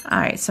 All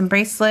right, some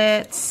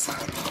bracelets.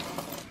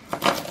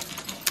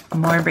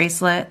 More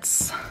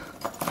bracelets.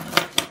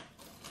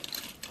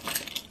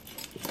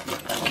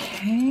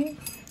 Okay.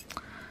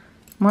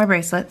 More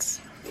bracelets.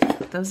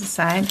 Put those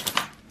aside.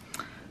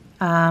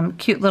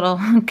 Cute little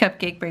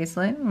cupcake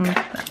bracelet.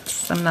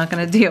 I'm not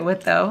going to deal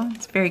with though.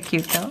 It's very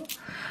cute though.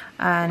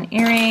 An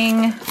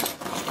earring.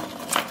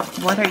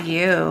 What are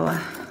you?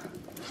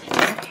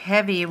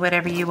 Heavy,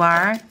 whatever you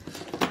are.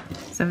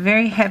 It's a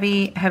very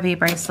heavy, heavy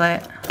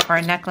bracelet or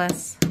a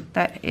necklace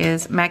that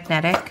is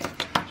magnetic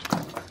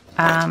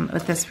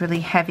with this really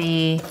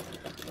heavy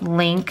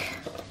link.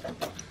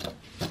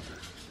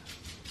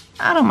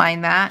 I don't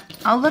mind that.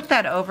 I'll look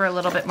that over a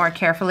little bit more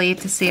carefully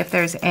to see if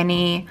there's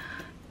any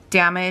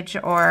damage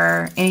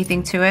or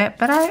anything to it,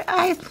 but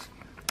I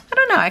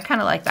don't know, I kind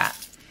of like that.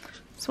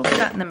 So we'll put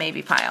that in the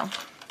maybe pile.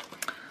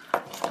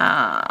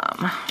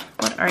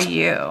 What are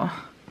you?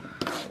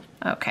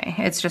 Okay,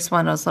 it's just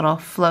one of those little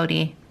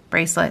floaty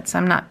bracelets.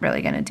 I'm not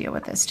really going to deal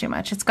with this too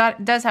much. It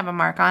does have a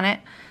mark on it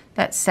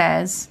that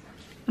says,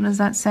 what does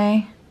that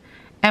say?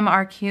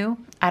 MRQ.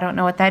 I don't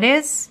know what that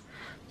is,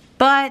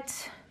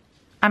 but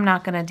I'm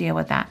not going to deal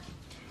with that.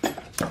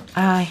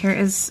 Here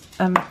is,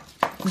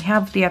 we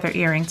have the other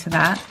earring to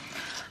that.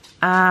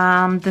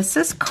 This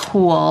is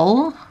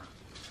cool.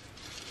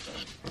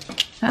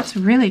 That's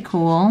really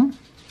cool.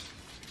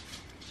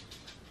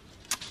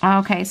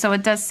 Okay, so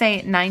it does say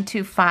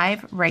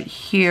 925 right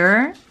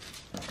here.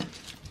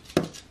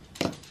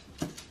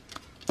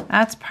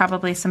 That's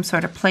probably some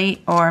sort of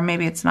plate, or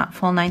maybe it's not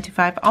full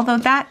 925, although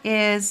that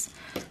is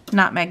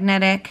not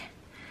magnetic,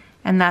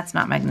 and that's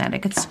not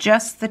magnetic. It's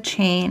just the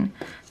chain,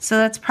 so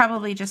that's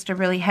probably just a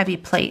really heavy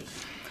plate.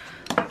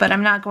 But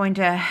I'm not going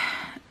to,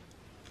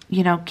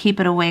 you know, keep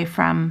it away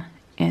from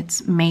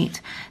its mate.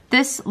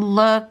 This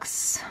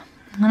looks,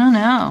 I don't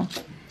know.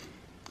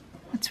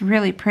 It's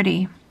really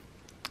pretty.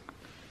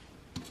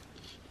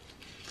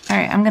 All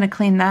right, I'm gonna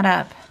clean that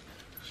up.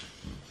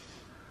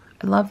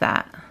 I love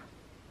that.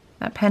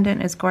 That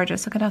pendant is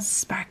gorgeous. Look at how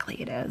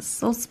sparkly it is.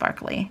 So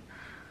sparkly.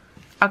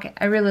 Okay,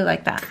 I really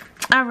like that.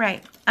 All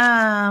right,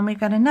 we've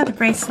got another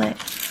bracelet.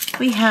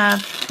 We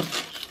have,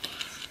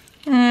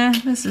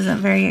 this isn't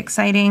very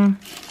exciting.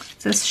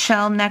 It's this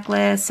shell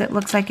necklace. It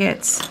looks like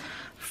it's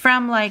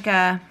from like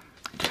a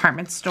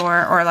department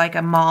store or like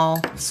a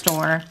mall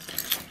store.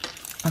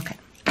 Okay,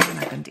 I'm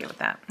not gonna deal with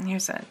that.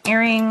 Here's an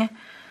earring.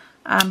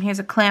 Here's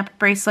a clamp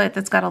bracelet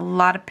that's got a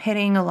lot of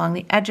pitting along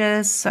the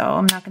edges, so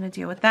I'm not gonna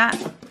deal with that.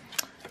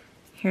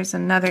 Here's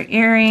another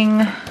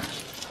earring.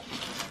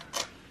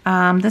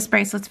 This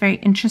bracelet's very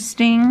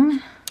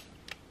interesting,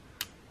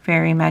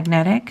 very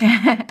magnetic,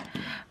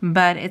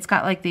 but it's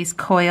got like these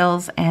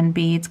coils and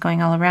beads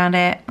going all around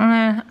it.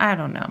 I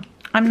don't know.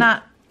 I'm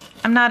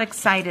not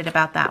excited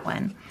about that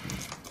one.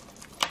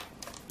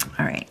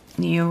 All right,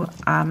 you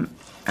are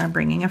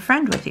bringing a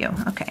friend with you.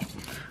 Okay.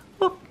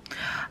 Whoop.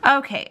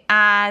 Okay,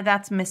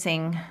 that's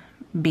missing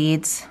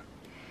beads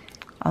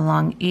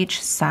along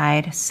each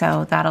side,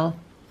 so that'll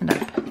end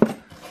up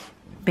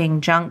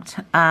being junked.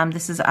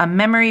 This is a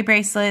memory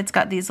bracelet. It's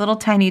got these little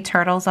tiny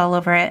turtles all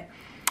over it.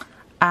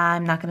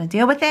 I'm not going to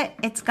deal with it.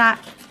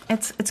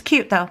 It's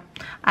cute though.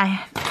 I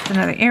have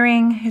another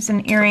earring. Here's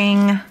an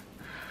earring.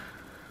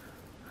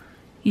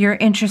 You're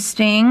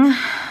interesting.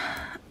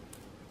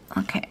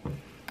 Okay,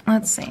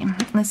 let's see.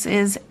 This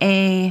is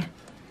a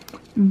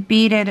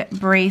beaded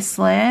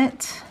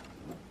bracelet.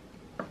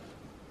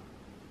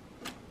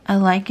 I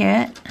like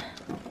it.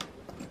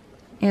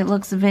 It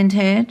looks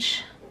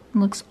vintage. It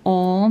looks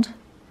old.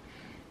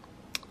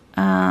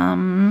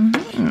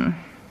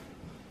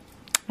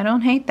 I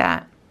don't hate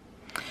that.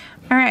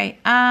 All right,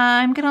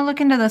 I'm gonna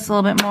look into this a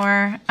little bit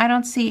more. I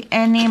don't see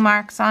any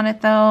marks on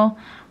it though,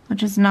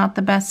 which is not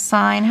the best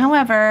sign.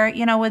 However,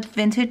 you know, with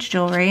vintage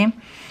jewelry,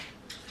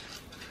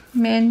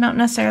 you don't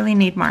necessarily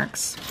need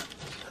marks.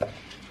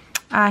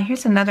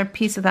 Here's another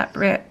piece of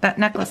that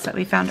necklace that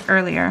we found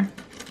earlier.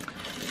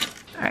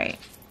 All right,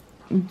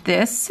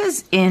 this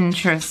is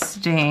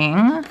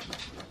interesting.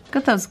 Look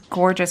at those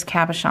gorgeous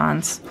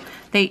cabochons.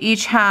 They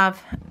each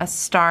have a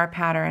star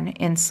pattern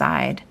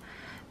inside.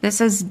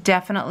 This is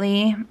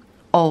definitely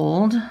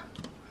old.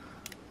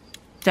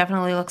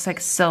 Definitely looks like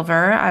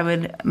silver. I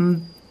would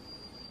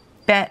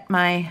bet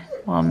my,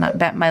 well, not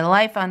bet my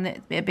life on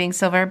it being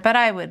silver, but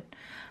I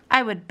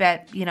would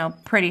bet, you know,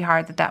 pretty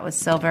hard that that was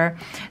silver.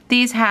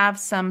 These have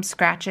some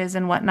scratches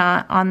and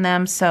whatnot on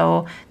them,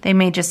 so they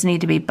may just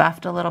need to be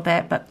buffed a little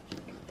bit, but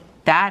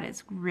that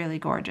is really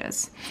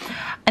gorgeous.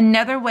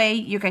 Another way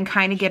you can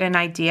kind of get an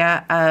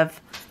idea of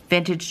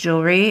vintage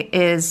jewelry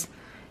is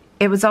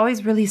it was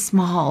always really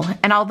small.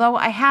 And although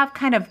I have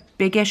kind of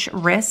biggish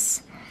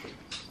wrists,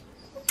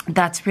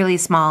 that's really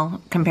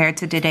small compared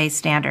to today's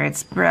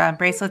standards.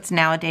 Bracelets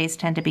nowadays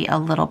tend to be a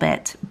little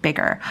bit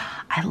bigger.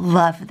 I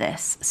love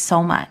this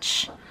so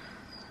much.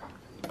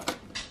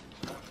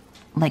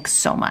 Like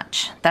so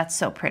much. That's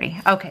so pretty.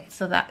 Okay,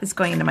 so that is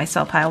going into my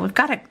sell pile. We've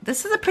got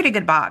this is a pretty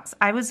good box.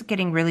 I was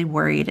getting really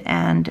worried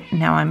and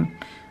now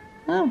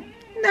now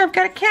I've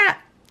got a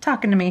cat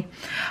talking to me.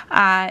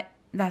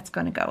 That's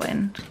going to go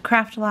in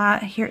craft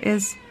lot. Here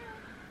is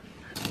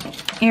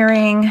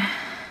earring.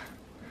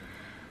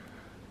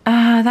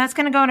 That's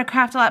going to go in a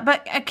craft lot.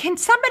 But can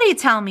somebody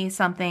tell me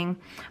something?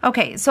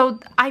 Okay, so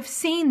I've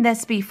seen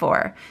this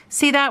before.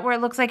 See that where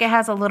it looks like it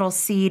has a little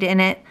seed in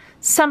it?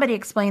 Somebody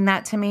explain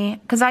that to me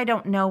because I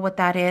don't know what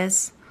that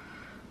is.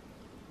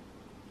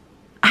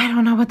 I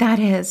don't know what that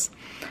is.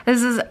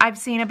 I've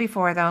seen it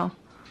before though.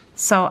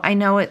 So I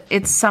know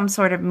it's some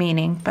sort of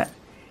meaning, but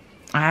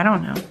I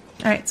don't know.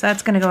 All right, so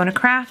that's gonna go in a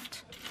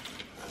craft.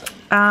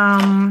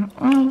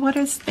 Oh, what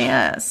is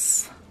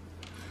this?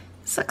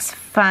 This looks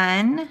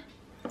fun.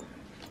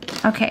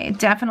 Okay,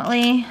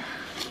 definitely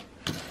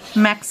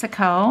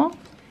Mexico.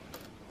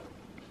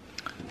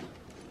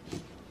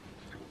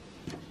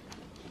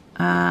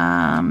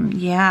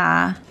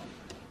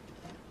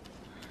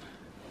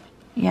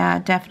 Yeah,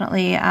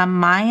 definitely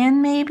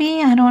Mayan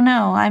maybe. I don't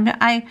know.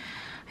 I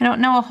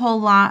don't know a whole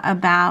lot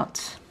about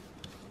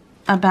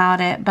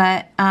it,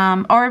 but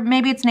or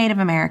maybe it's Native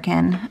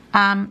American.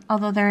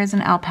 Although there is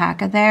an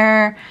alpaca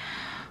there.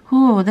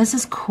 Ooh, this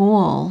is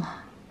cool.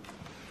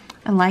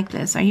 I like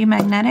this. Are you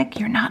magnetic?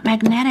 You're not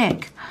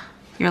magnetic.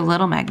 You're a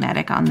little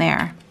magnetic on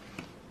there.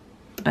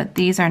 But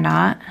these are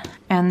not.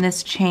 And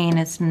this chain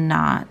is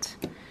not.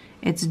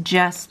 It's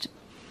just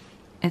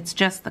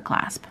the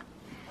clasp.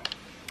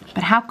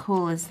 But how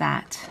cool is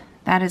that?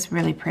 That is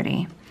really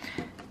pretty.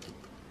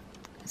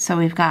 So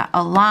we've got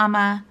a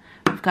llama,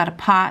 we've got a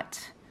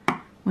pot,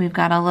 we've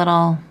got a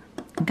little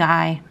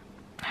guy.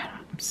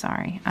 I'm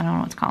sorry, I don't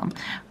know what to call him.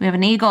 We have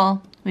an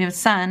eagle, we have a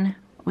sun,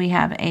 we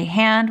have a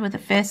hand with a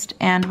fist,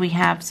 and we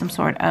have some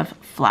sort of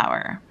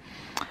flower.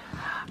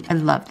 I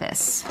love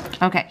this.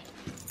 Okay,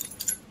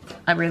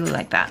 I really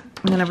like that.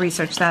 I'm gonna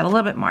research that a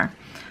little bit more.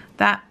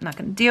 That I'm not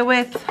gonna deal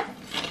with.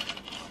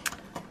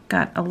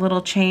 Got a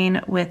little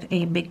chain with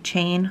a big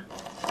chain.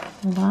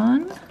 Hold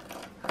on.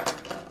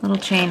 Little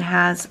chain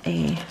has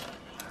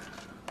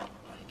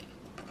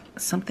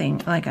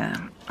something like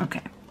a,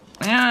 okay.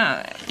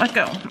 Let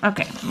go.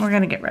 Okay, we're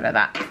gonna get rid of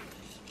that.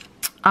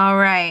 All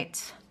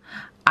right.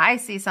 I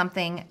see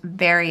something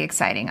very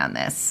exciting on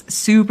this.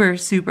 Super,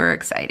 super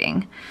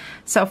exciting.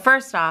 So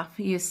first off,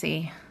 you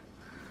see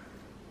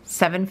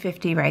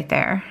 $750 right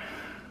there.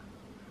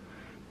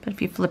 But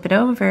if you flip it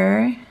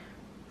over,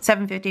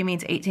 $750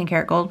 means 18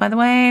 karat gold, by the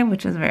way,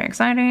 which is very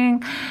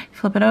exciting.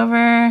 Flip it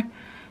over,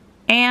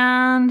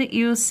 and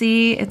you'll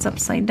see it's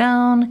upside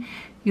down.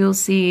 You'll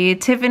see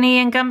Tiffany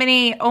and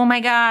Company. Oh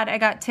my God, I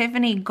got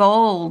Tiffany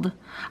gold.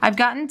 I've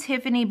gotten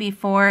Tiffany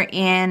before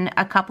in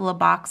a couple of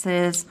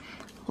boxes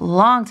a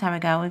long time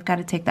ago. We've got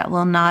to take that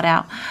little knot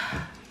out.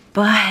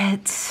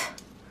 But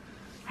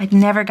I'd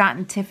never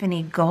gotten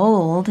Tiffany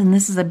gold, and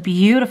this is a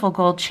beautiful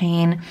gold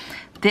chain.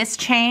 This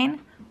chain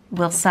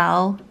will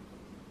sell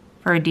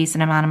for a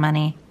decent amount of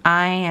money.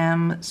 I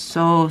am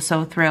so,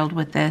 so thrilled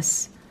with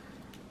this.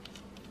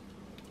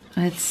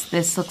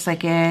 This looks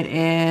like it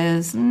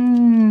is,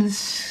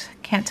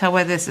 can't tell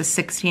whether this is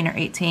 16 or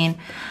 18.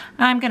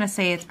 I'm gonna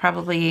say it's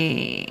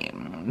probably,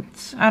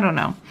 I don't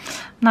know.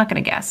 I'm not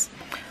gonna guess.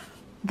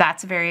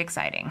 That's very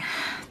exciting.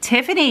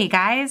 Tiffany,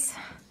 guys.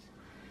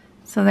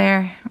 So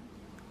there,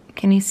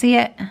 can you see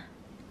it?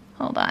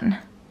 Hold on.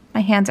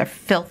 My hands are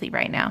filthy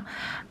right now.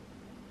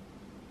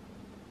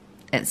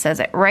 It says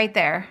it right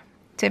there.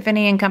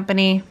 Tiffany and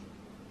Company.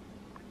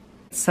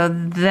 So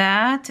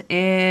that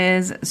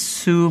is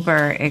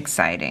super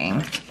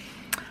exciting.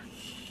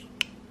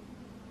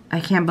 I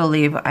can't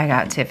believe I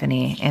got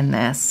Tiffany in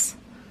this.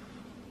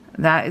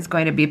 That is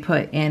going to be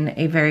put in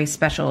a very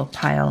special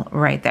pile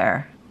right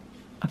there.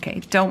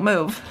 Okay, don't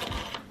move.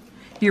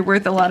 You're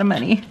worth a lot of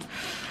money.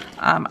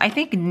 I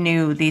think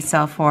new these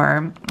sell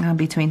for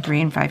between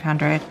 $300 and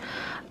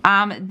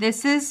 $500.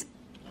 This is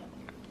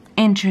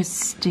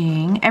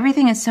interesting.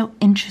 Everything is so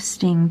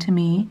interesting to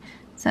me.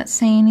 Does that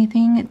say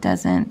anything? It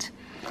doesn't.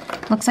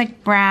 Looks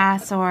like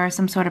brass or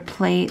some sort of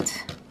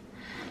plate.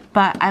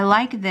 But I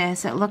like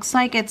this. It looks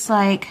like it's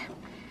like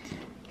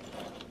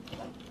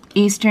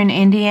Eastern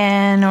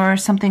Indian or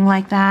something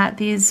like that.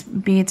 These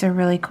beads are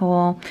really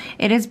cool.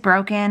 It is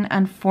broken,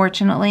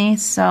 unfortunately,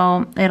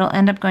 so it'll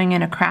end up going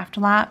in a craft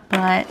lot,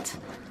 but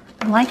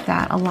I like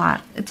that a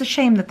lot. It's a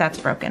shame that that's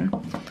broken.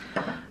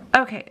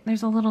 Okay,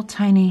 there's a little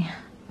tiny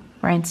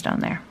rhinestone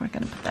there. We're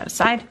gonna put that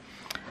aside.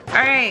 All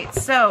right,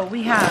 so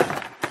we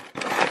have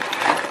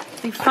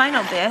the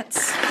final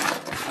bits,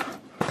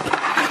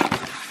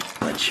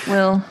 which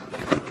will,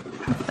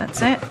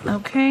 that's it,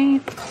 okay.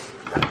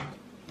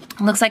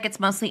 Looks like it's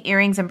mostly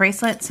earrings and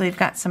bracelets, so we've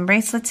got some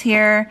bracelets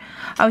here.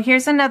 Oh,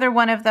 here's another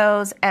one of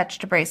those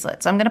etched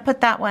bracelets. So I'm gonna put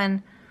that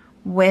one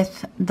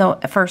with the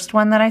first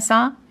one that I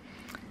saw,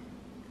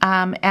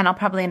 and I'll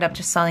probably end up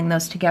just selling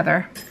those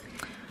together.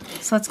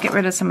 So let's get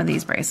rid of some of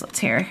these bracelets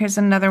here. Here's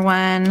another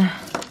one.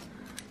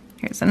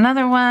 Here's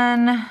another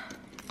one.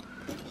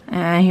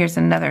 Here's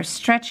another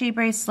stretchy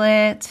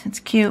bracelet. It's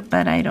cute,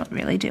 but I don't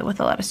really deal with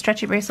a lot of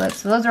stretchy bracelets.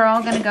 So those are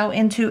all gonna go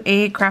into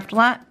a craft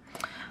lot.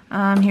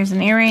 Here's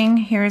an earring,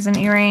 here's an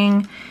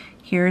earring,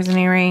 here's an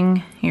earring,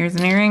 here's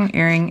an earring,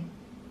 earring,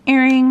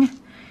 earring,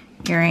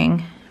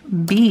 earring,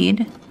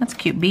 bead. That's a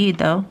cute bead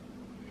though.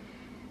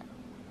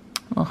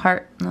 Little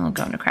heart, and it'll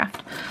go into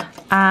craft.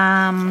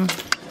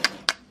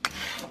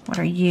 What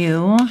are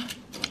you?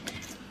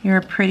 You're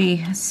a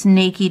pretty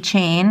snaky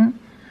chain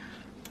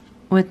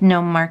with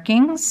no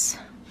markings,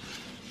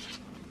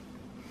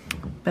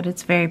 but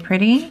it's very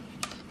pretty.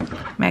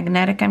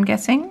 Magnetic, I'm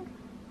guessing.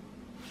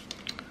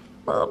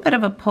 A little bit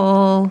of a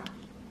pull.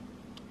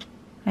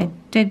 I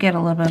did get a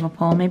little bit of a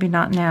pull, maybe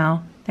not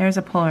now. There's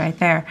a pull right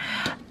there.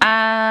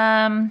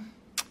 I'll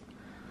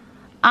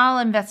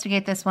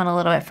investigate this one a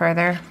little bit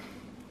further.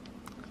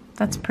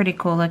 That's pretty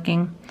cool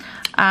looking.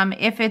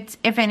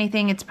 If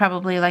anything, it's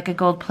probably like a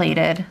gold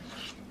plated.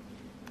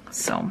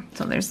 So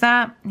there's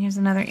that. Here's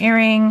another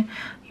earring.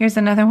 Here's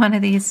another one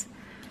of these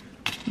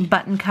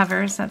button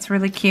covers. That's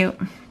really cute.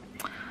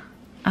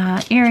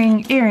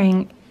 Earring,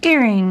 earring,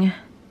 earring.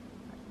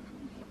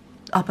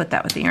 I'll put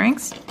that with the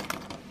earrings.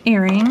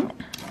 Earring.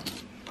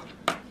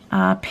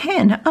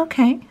 Pin.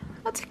 Okay,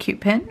 that's a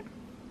cute pin.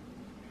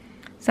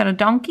 Is that a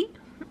donkey?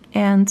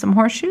 And some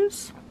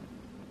horseshoes?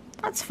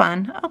 That's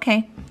fun.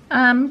 Okay,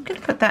 I'm gonna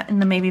put that in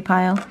the maybe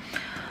pile.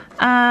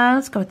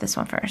 Let's go with this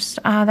one first.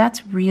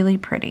 That's really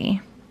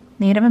pretty.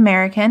 Native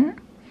American.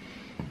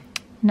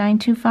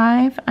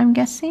 925, I'm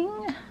guessing.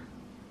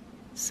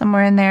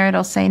 Somewhere in there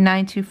it'll say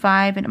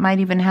 925, and it might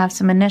even have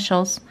some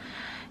initials.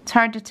 It's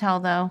hard to tell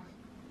though.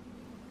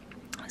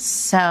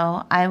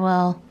 So I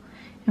will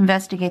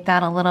investigate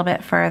that a little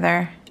bit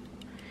further.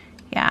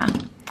 Yeah.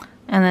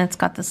 And then it's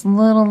got this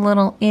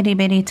little itty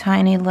bitty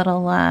tiny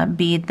little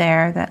bead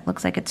there that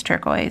looks like it's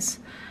turquoise.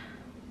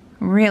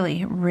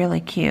 Really, really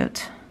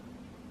cute.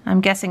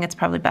 I'm guessing it's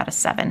probably about a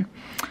 7.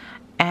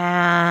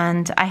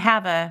 And I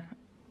have a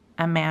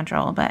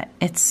mandrel, but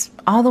it's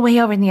all the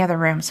way over in the other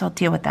room, so I'll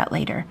deal with that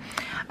later.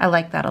 I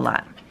like that a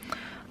lot.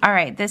 All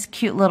right, this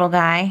cute little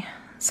guy.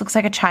 This looks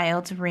like a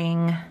child's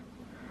ring.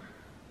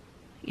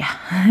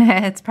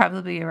 Yeah, it's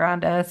probably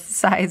around a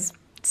size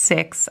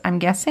 6, I'm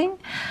guessing.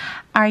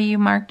 Are you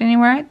marked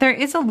anywhere? There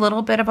is a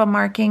little bit of a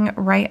marking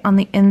right on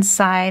the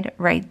inside,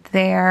 right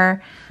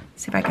there.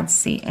 See if I can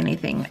see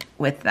anything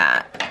with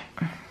that.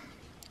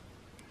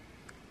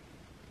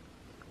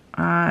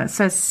 It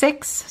says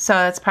 6, so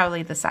that's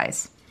probably the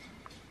size.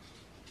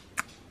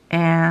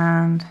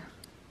 And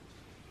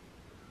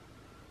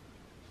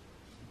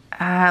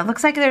it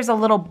looks like there's a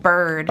little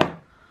bird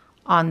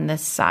on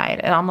this side.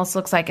 It almost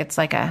looks like it's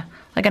like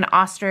an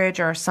ostrich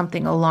or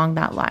something along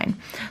that line.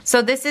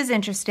 So this is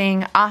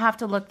interesting. I'll have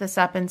to look this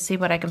up and see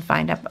what I can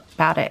find up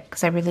about it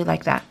because I really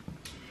like that.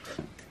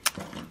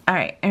 All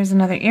right, there's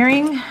another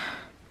earring.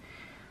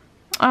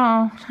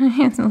 Oh,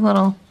 it's a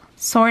little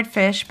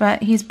swordfish,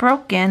 but he's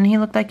broken. He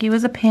looked like he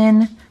was a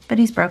pin, but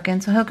he's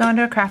broken, so he'll go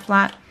into a craft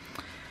lot.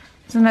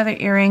 There's another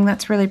earring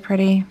that's really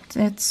pretty.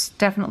 It's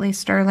definitely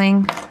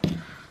sterling.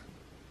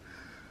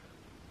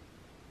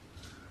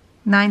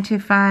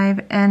 925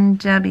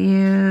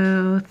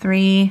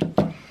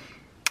 NW3.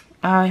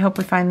 I hope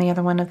we find the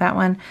other one of that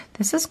one.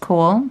 This is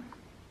cool.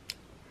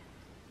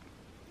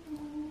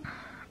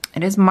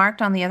 It is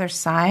marked on the other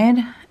side.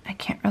 I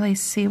can't really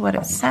see what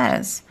it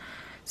says.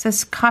 It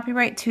says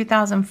copyright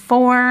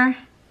 2004.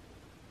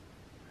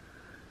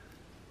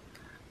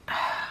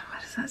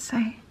 What does that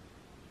say?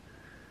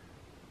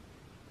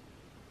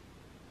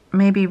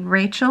 Maybe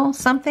Rachel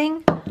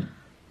something? Let's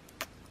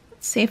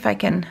see if I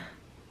can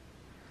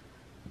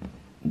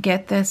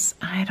get this.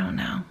 I don't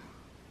know.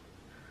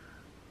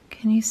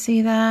 Can you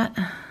see that?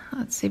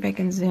 Let's see if I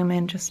can zoom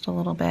in just a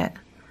little bit.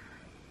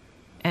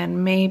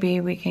 And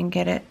maybe we can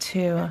get it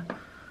to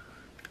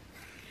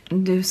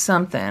do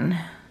something.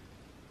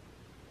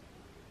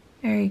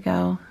 There you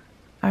go.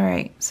 All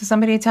right, so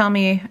somebody tell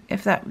me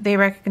if they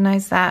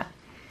recognize that.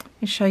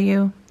 Let me show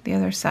you the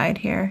other side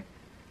here.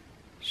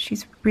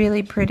 She's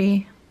really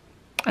pretty.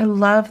 I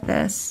love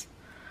this.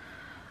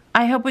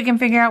 I hope we can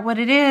figure out what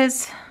it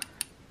is.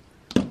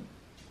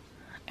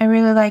 I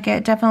really like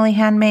it. Definitely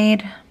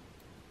handmade.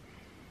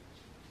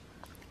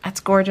 That's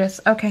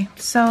gorgeous. Okay,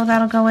 so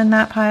that'll go in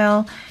that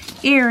pile.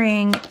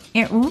 Earring.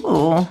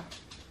 Ooh.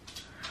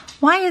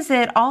 Why is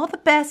it all the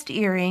best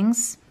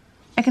earrings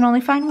I can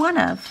only find one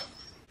of?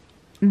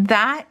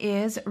 That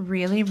is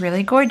really,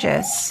 really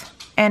gorgeous.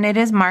 And it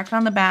is marked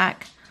on the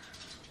back.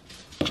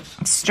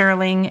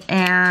 Sterling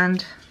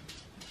and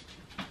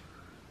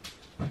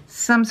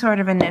some sort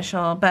of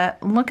initial,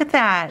 but look at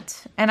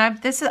that. And I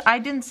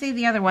didn't see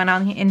the other one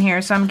in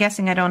here, so I'm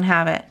guessing I don't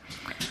have it.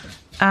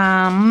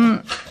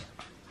 I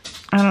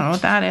don't know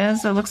what that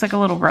is. It looks like a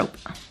little rope.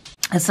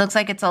 This looks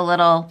like it's a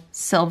little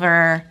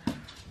silver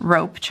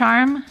rope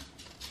charm.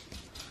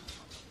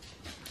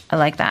 I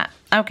like that.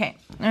 Okay,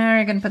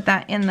 we're gonna put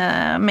that in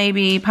the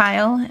maybe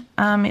pile.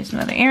 Here's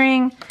another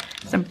earring.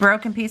 It's a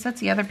broken piece.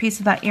 That's the other piece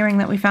of that earring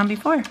that we found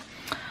before.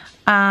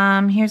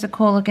 Here's a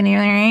cool looking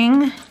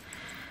earring.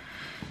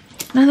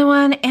 Another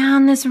one,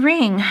 and this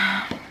ring.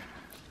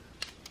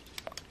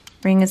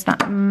 Ring is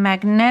not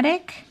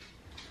magnetic.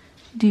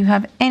 Do you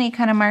have any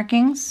kind of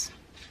markings?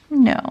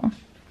 No.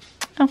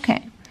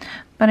 Okay,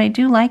 but I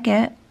do like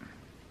it.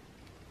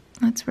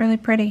 That's really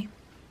pretty.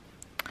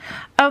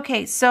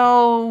 Okay,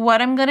 so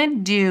what I'm gonna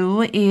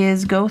do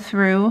is go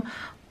through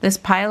this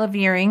pile of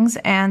earrings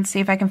and see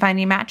if I can find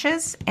any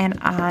matches, and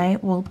I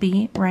will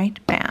be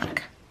right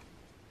back.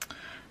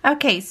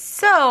 Okay,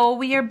 so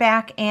we are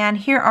back, and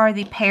here are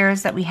the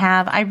pairs that we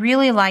have. I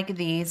really like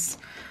these.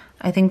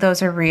 I think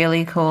those are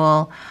really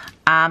cool.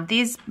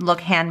 These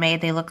look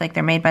handmade. They look like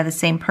they're made by the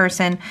same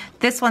person.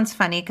 This one's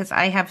funny because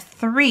I have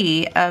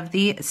 3 of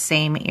the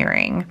same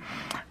earring.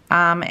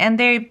 And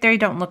they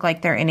don't look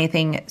like they're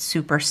anything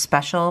super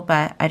special,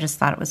 but I just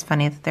thought it was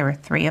funny that there were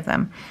 3 of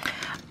them.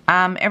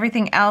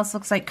 Everything else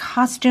looks like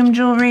costume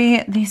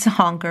jewelry. These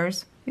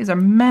honkers, these are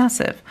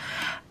massive.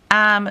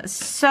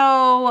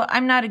 So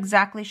I'm not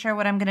exactly sure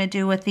what I'm gonna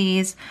do with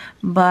these,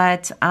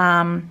 but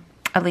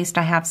at least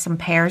I have some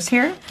pairs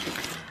here.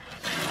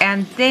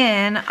 And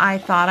then I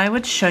thought I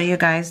would show you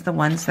guys the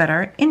ones that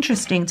are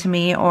interesting to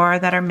me or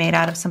that are made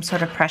out of some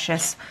sort of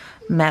precious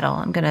metal.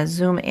 I'm gonna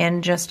zoom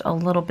in just a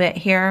little bit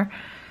here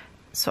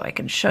so I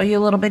can show you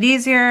a little bit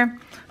easier.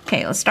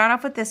 Okay, let's start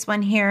off with this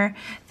one here.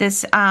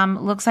 This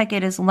looks like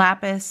it is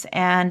lapis,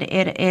 and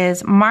it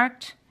is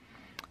marked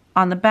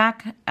on the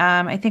back.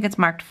 I think it's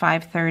marked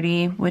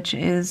 530, which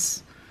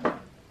is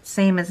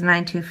same as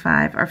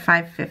 925 or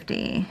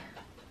 550.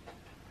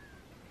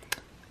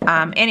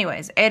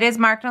 Anyways, it is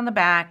marked on the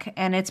back,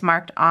 and it's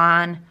marked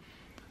on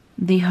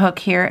the hook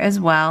here as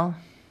well.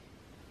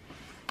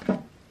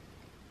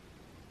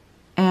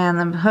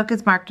 And the hook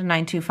is marked to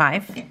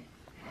 925.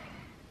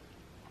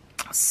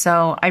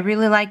 So I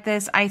really like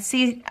this. I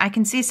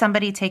can see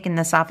somebody taking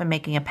this off and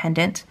making a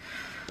pendant.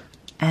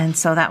 And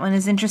so that one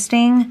is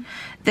interesting.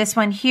 This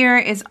one here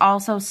is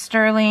also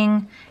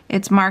sterling.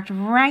 It's marked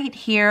right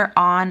here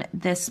on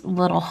this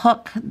little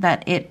hook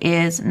that it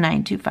is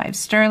 925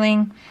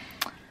 sterling.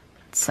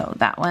 So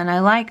that one I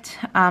liked.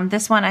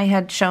 This one I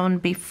had shown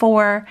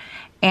before,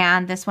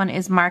 and this one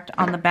is marked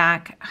on the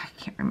back. I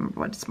can't remember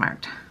what it's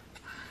marked.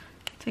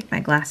 Take my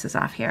glasses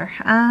off here.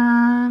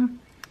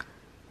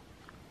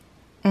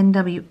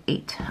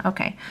 NW8.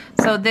 Okay,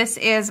 so this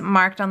is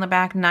marked on the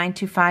back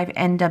 925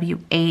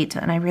 NW8,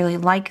 and I really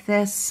like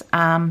this.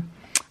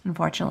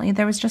 Unfortunately,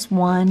 there was just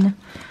one.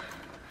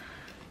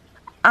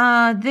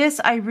 This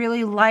I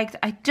really liked.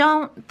 I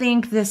don't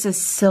think this is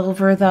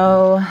silver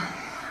though.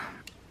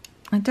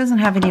 It doesn't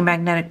have any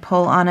magnetic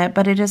pull on it,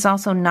 but it is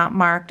also not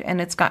marked,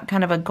 and it's got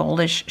kind of a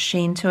goldish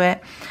sheen to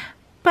it.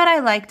 But I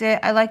liked it.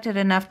 I liked it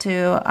enough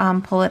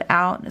to pull it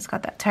out. It's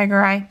got that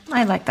tiger eye.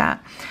 I like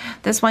that.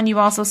 This one you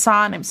also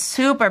saw, and I'm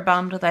super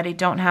bummed that I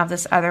don't have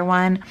this other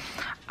one.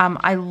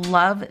 I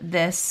love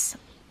this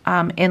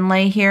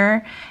inlay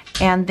here.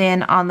 And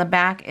then on the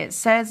back it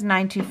says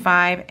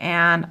 925,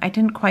 and I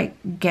didn't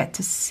quite get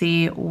to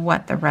see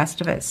what the rest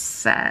of it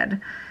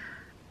said.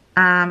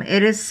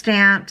 It is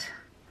stamped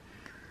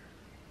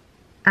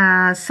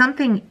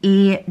something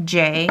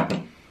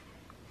EJ,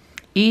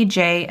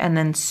 and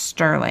then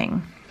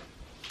sterling.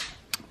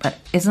 But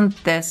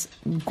isn't this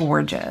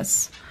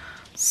gorgeous?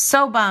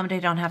 So bummed I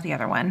don't have the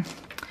other one.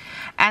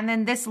 And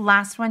then this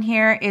last one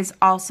here is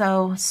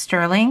also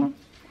sterling.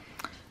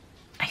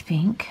 I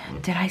think.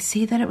 Did I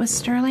see that it was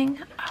sterling?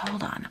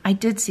 Hold on. I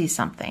did see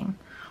something.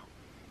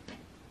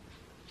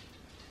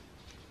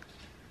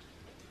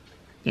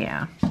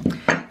 Yeah.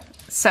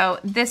 So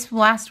this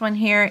last one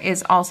here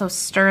is also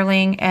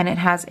sterling, and it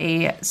has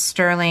a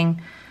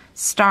sterling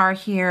star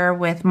here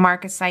with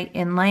marcasite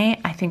inlay.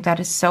 I think that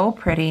is so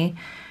pretty,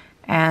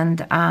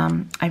 and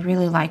I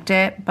really liked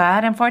it,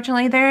 but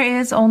unfortunately there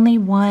is only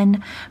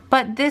one.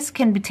 But this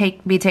can be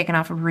taken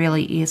off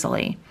really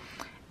easily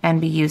and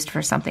be used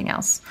for something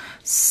else.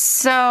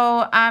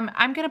 So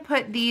I'm gonna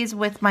put these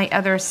with my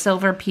other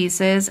silver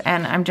pieces,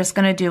 and I'm just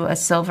gonna do a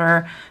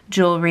silver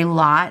jewelry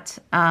lot.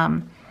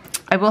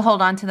 I will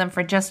hold on to them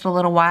for just a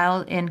little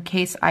while in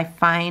case I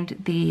find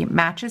the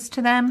matches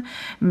to them.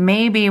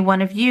 Maybe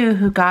one of you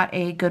who got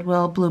a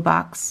Goodwill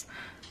Bluebox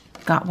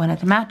got one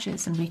of the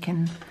matches, and we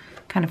can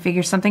kind of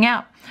figure something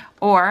out.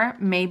 Or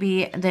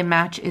maybe the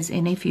match is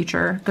in a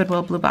future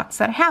Goodwill Bluebox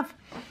that I have.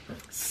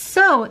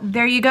 So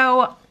there you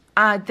go.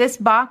 This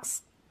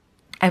box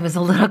I was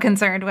a little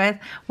concerned with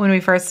when we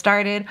first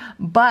started,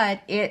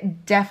 but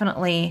it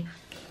definitely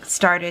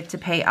started to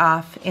pay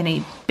off in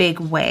a big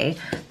way.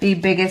 The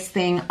biggest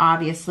thing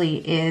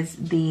obviously is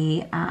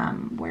the,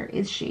 where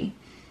is she?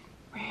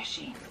 Where is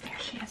she? There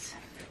she is.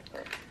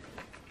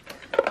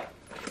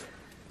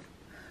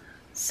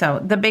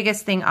 So the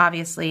biggest thing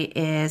obviously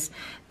is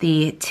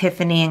the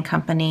Tiffany and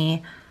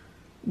Company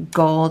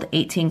gold,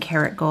 18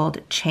 karat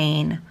gold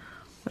chain,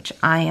 which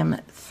I am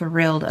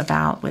thrilled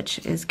about,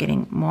 which is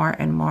getting more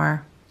and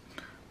more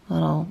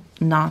little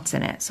knots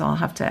in it. So I'll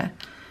have to,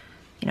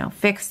 you know,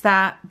 fix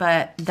that,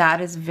 but that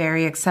is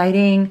very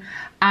exciting.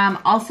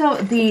 Also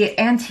the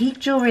antique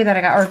jewelry that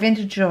I got, or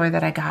vintage jewelry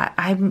that I got,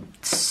 I'm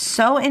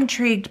so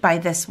intrigued by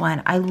this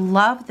one. I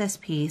love this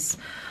piece.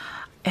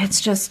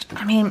 It's just,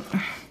 I mean,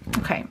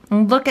 okay,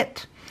 look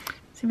at,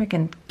 see if I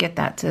can get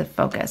that to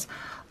focus.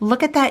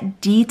 Look at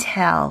that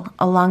detail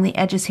along the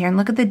edges here, and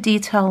look at the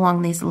detail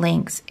along these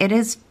links. It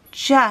is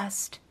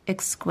just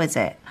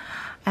exquisite.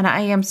 And I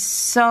am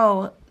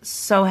so,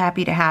 so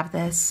happy to have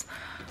this.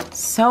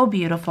 So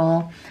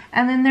beautiful.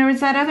 And then there was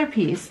that other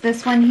piece,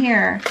 this one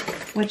here,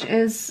 which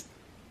is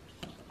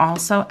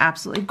also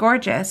absolutely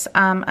gorgeous.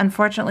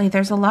 Unfortunately,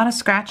 there's a lot of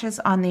scratches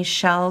on these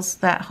shells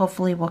that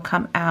hopefully will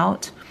come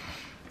out.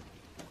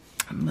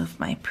 I'll move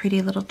my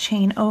pretty little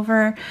chain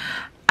over.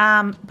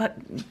 But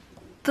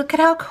look at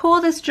how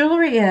cool this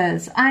jewelry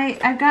is.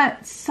 I've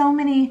got so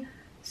many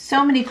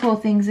cool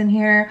things in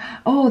here.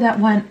 Oh, that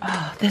one.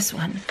 Oh, this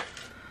one.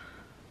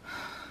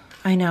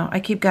 I know, I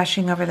keep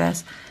gushing over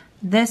this.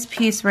 This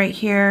piece right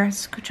here,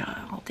 scooch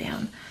all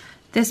down.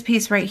 This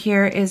piece right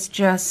here is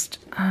just,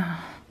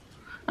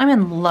 I'm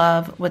in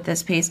love with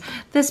this piece.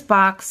 This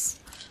box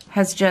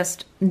has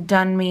just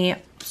done me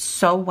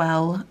so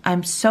well.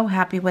 I'm so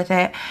happy with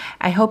it.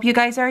 I hope you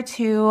guys are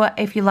too.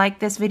 If you like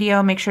this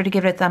video, make sure to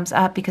give it a thumbs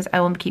up, because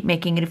I will keep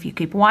making it if you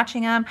keep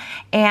watching them.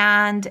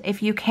 And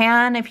if you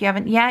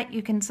haven't yet,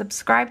 you can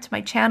subscribe to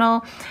my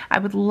channel. I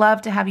would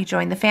love to have you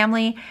join the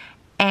family.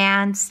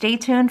 And stay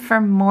tuned for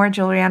more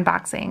jewelry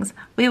unboxings.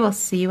 We will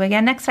see you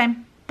again next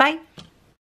time. Bye.